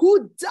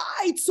who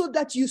died so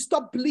that you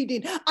stop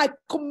bleeding. I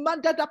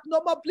command that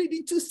abnormal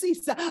bleeding to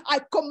cease.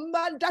 I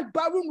command that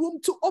barren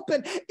womb to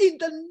open in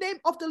the name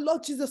of the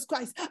Lord Jesus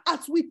Christ.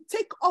 As we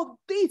take of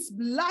this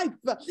life,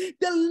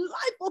 the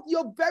life of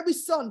your very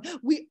son,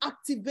 we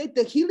activate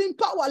the healing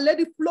power. Let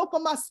it flow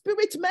from our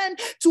spirit man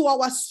to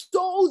our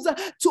souls,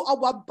 to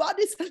our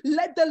bodies.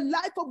 Let the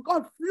life of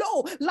God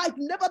flow like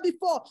never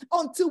before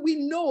until we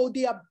know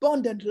the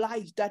abundant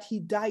life that he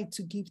died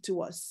to give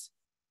to us.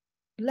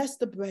 Bless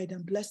the bread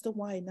and bless the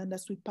wine, and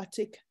as we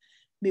partake,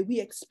 may we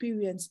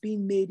experience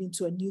being made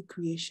into a new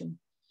creation.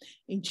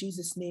 In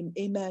Jesus' name,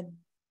 amen.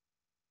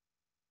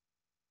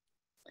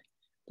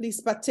 Please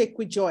partake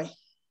with joy.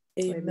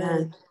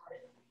 Amen.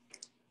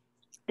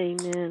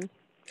 Amen.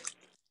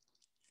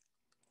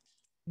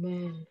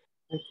 Amen.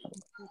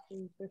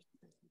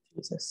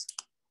 Jesus.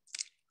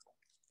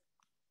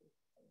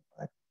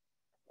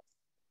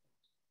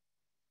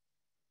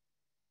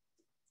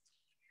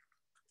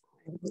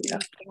 Hallelujah.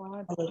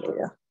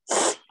 Hallelujah.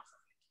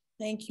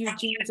 Thank you,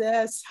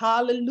 Jesus.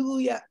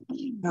 Hallelujah.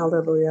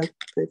 Hallelujah.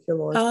 Thank you,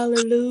 Lord.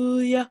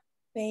 Hallelujah.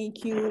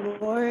 Thank you,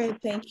 Lord.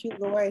 Thank you,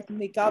 Lord.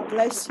 May God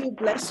bless you.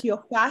 Bless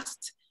your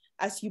fast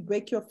as you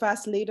break your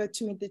fast later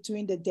during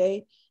the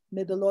day.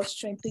 May the Lord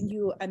strengthen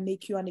you and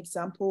make you an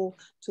example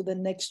to the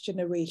next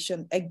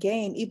generation.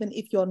 Again, even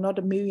if you're not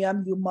a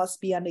Miriam, you must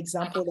be an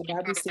example. The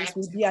Bible says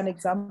we be an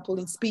example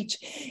in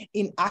speech,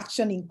 in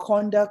action, in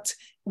conduct.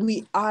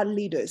 We are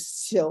leaders.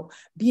 So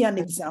be an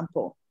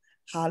example.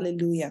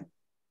 Hallelujah.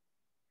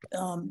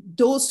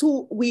 those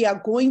who we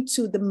are going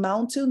to the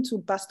mountain to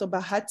Pastor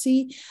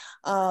Bahati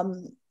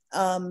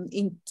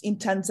in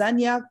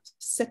Tanzania,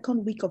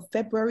 second week of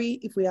February,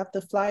 if we have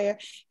the flyer,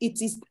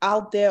 it is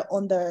out there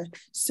on the,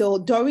 so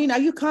Doreen, are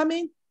you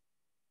coming?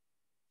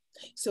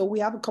 So we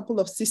have a couple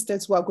of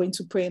sisters who are going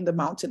to pray in the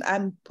mountain.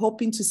 I'm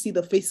hoping to see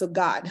the face of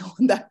God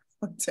on that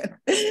mountain.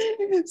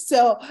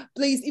 So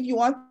please, if you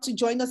want to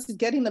join us, it's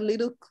getting a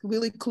little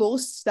really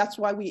close. That's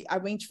why we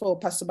arranged for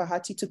Pastor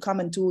Bahati to come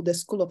and do the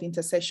School of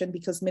Intercession,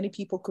 because many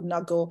people could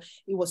not go.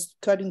 It was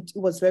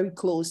very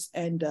close,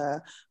 and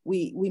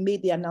we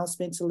made the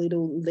announcements a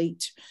little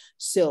late.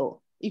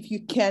 So if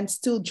you can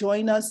still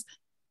join us,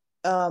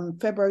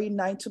 February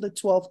 9th to the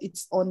 12th,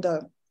 it's on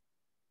the,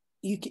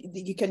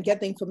 you can get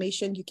the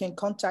information. You can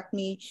contact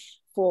me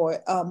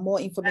for more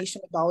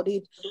information about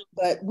it,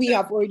 but we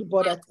have already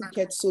bought our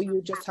tickets, so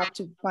you just have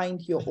to find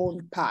your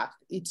own path.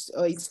 It's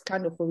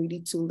kind of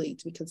already too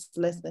late because it's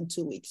less than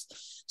 2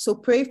 weeks. So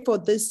pray for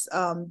this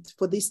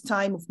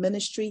time of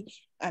ministry,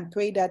 and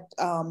pray that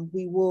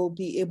we will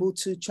be able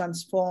to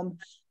transform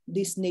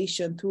this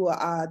nation through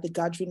the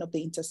gathering of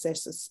the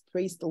intercessors.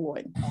 Praise the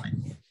Lord.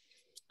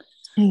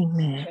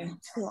 Amen. Okay.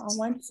 So I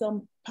want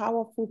some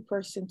powerful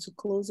person to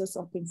close us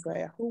up in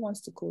prayer. Who wants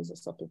to close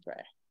us up in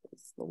prayer?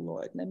 Praise the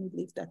Lord. Let me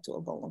leave that to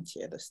a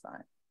volunteer this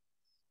time.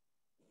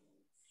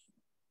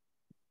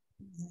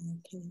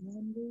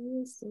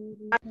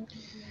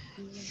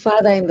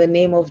 Father, in the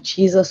name of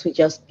Jesus, we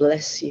just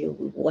bless you.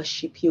 We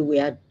worship you. We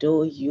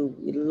adore you.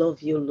 We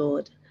love you,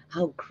 Lord.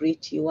 How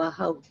great you are,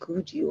 how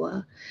good you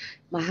are.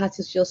 My heart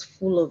is just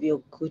full of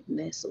your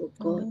goodness, oh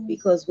God,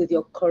 because with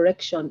your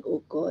correction,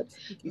 oh God,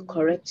 you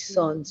correct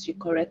sons, you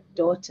correct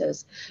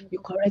daughters, you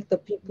correct the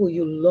people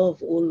you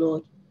love, oh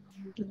Lord.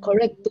 You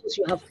correct those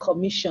you have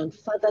commissioned.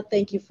 Father,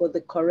 thank you for the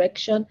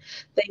correction.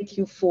 Thank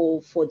you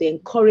for the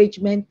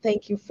encouragement.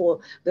 Thank you for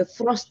the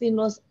thrusting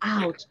us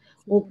out.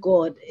 Oh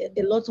God,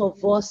 a lot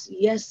of us,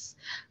 yes,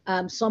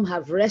 some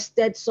have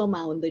rested, some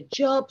are on the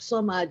job,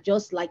 some are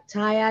just like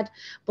tired.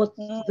 But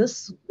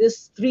this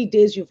 3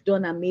 days you've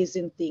done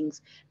amazing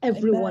things.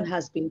 Everyone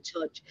has been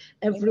touched.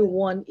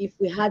 Everyone, if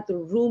we had the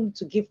room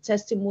to give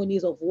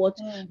testimonies of what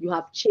you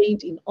have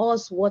changed in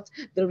us, what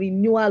the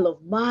renewal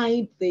of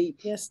mind, the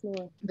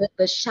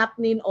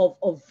sharpening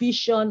of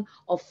vision,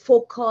 of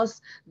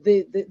focus,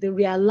 the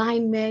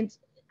realignment.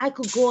 I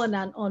could go on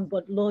and on,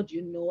 but Lord,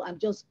 you know, I'm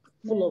just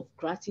full of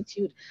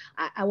gratitude.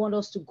 I want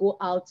us to go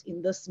out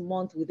in this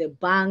month with a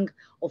bang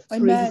of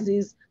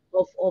praises,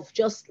 of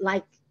just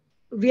like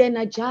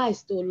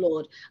re-energized, oh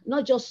Lord,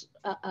 not just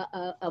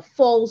a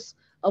false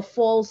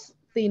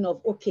thing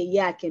of, okay,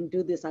 yeah, I can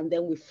do this, and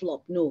then we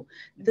flop. No,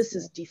 this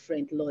is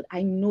different, Lord.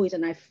 I know it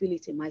and I feel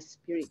it in my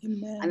spirit.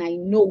 And I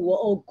know we'll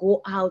all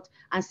go out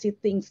and see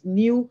things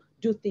new,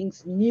 do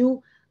things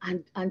new,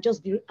 and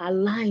just be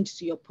aligned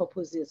to your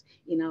purposes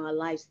in our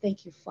lives.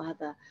 Thank you,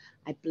 Father.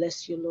 I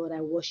bless you, Lord. I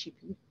worship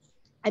you.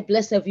 I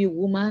bless every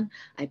woman.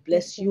 I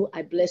bless you.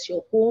 I bless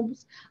your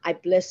homes. I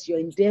bless your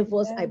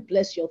endeavors. I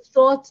bless your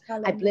thoughts.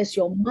 I bless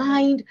your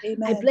mind.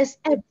 I bless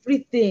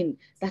everything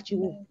that you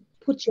will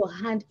put your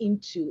hand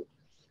into.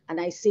 And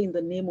I say in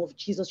the name of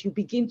Jesus, you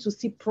begin to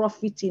see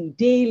profiting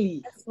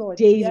daily,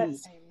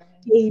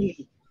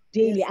 daily.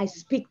 Yes. I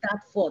speak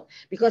that forth,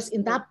 because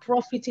in that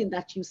profiting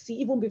that you see,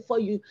 even before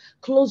you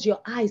close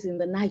your eyes in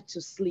the night to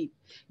sleep,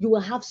 you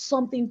will have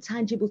something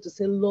tangible to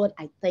say, Lord,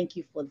 I thank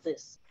you for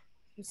this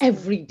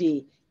every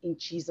day, in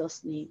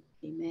Jesus' name.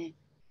 Amen.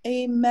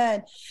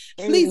 Amen.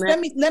 Please let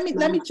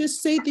me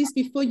just say this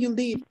before you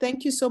leave.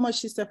 Thank you so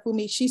much, Sister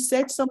Fumi. She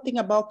said something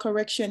about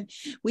correction,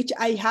 which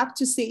I have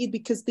to say it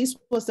because this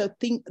was a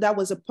thing that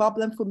was a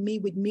problem for me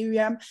with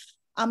Miriam.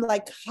 I'm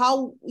like,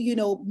 how, you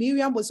know,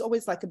 Miriam was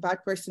always like a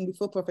bad person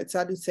before Prophet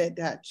Sadhu said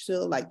that.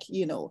 So like,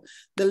 you know,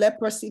 the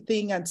leprosy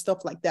thing and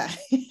stuff like that.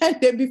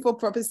 And then before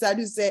Prophet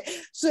Sadhu said,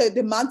 so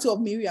the mantle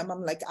of Miriam,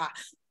 I'm like,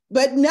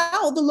 But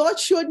now the Lord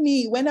showed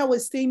me when I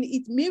was saying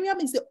it, Miriam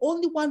is the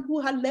only one who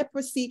had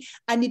leprosy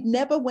and it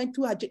never went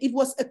through her. It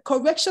was a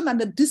correction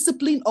and a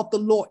discipline of the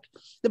Lord.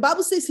 The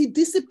Bible says he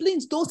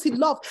disciplines those he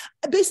loved.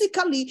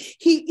 Basically,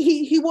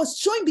 he was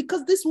showing,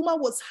 because this woman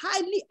was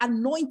highly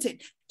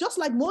anointed. Just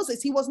like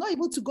Moses, he was not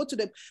able to go to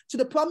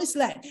the promised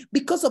land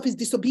because of his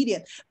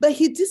disobedience. But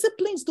he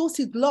disciplines those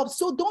he loves.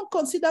 So don't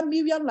consider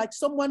Miriam like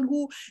someone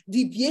who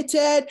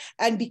deviated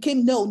and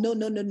became no.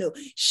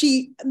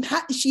 She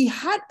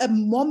had a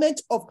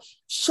moment of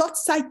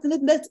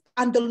short-sightedness,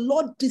 and the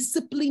Lord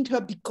disciplined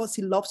her because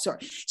he loves her.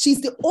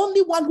 She's the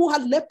only one who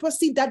had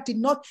leprosy that did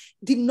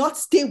not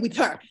stay with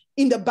her.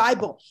 In the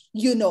Bible,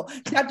 you know,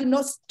 that did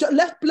not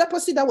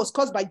leprosy that was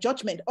caused by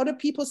judgment. Other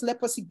people's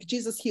leprosy,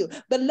 Jesus healed.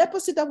 But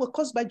leprosy that was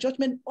caused by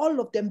judgment, all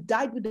of them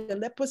died with the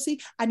leprosy,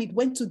 and it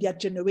went to their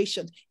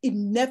generations. It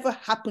never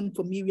happened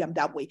for Miriam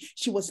that way.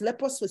 She was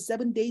leprous for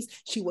 7 days.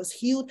 She was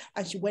healed,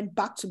 and she went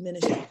back to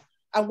ministry.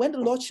 And when the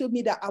Lord showed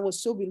me that, I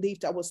was so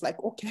relieved. I was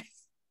like, okay.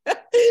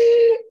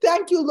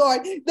 Thank you,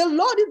 Lord. The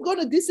Lord is going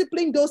to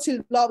discipline those he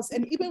loves.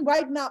 And even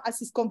right now, as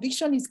his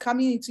conviction is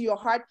coming into your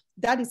heart,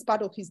 that is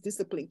part of his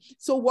discipline.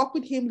 So walk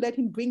with him, let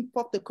him bring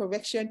forth the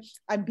correction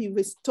and be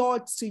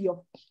restored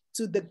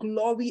to the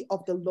glory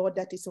of the Lord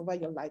that is over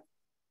your life.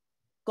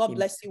 God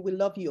bless you. We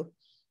love you.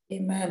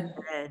 Amen.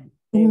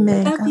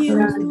 Amen. Love you.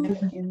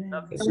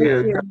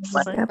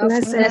 God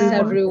bless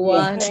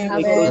everyone.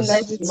 Have a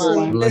blessed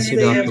month. Bless you,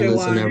 Dr.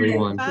 Liz, and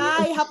everyone.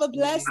 Bye. Have a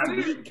blessed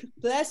week,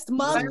 blessed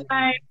month.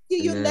 Bye.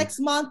 See you Amen. next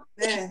month.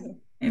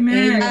 Amen.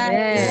 Amen.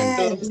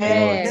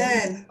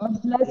 Amen.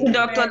 God bless you,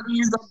 Dr.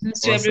 Liz. God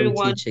bless you, Awesome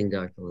everyone. teaching,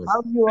 Dr. Liz.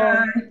 Love you all.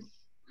 Bye.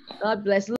 God bless.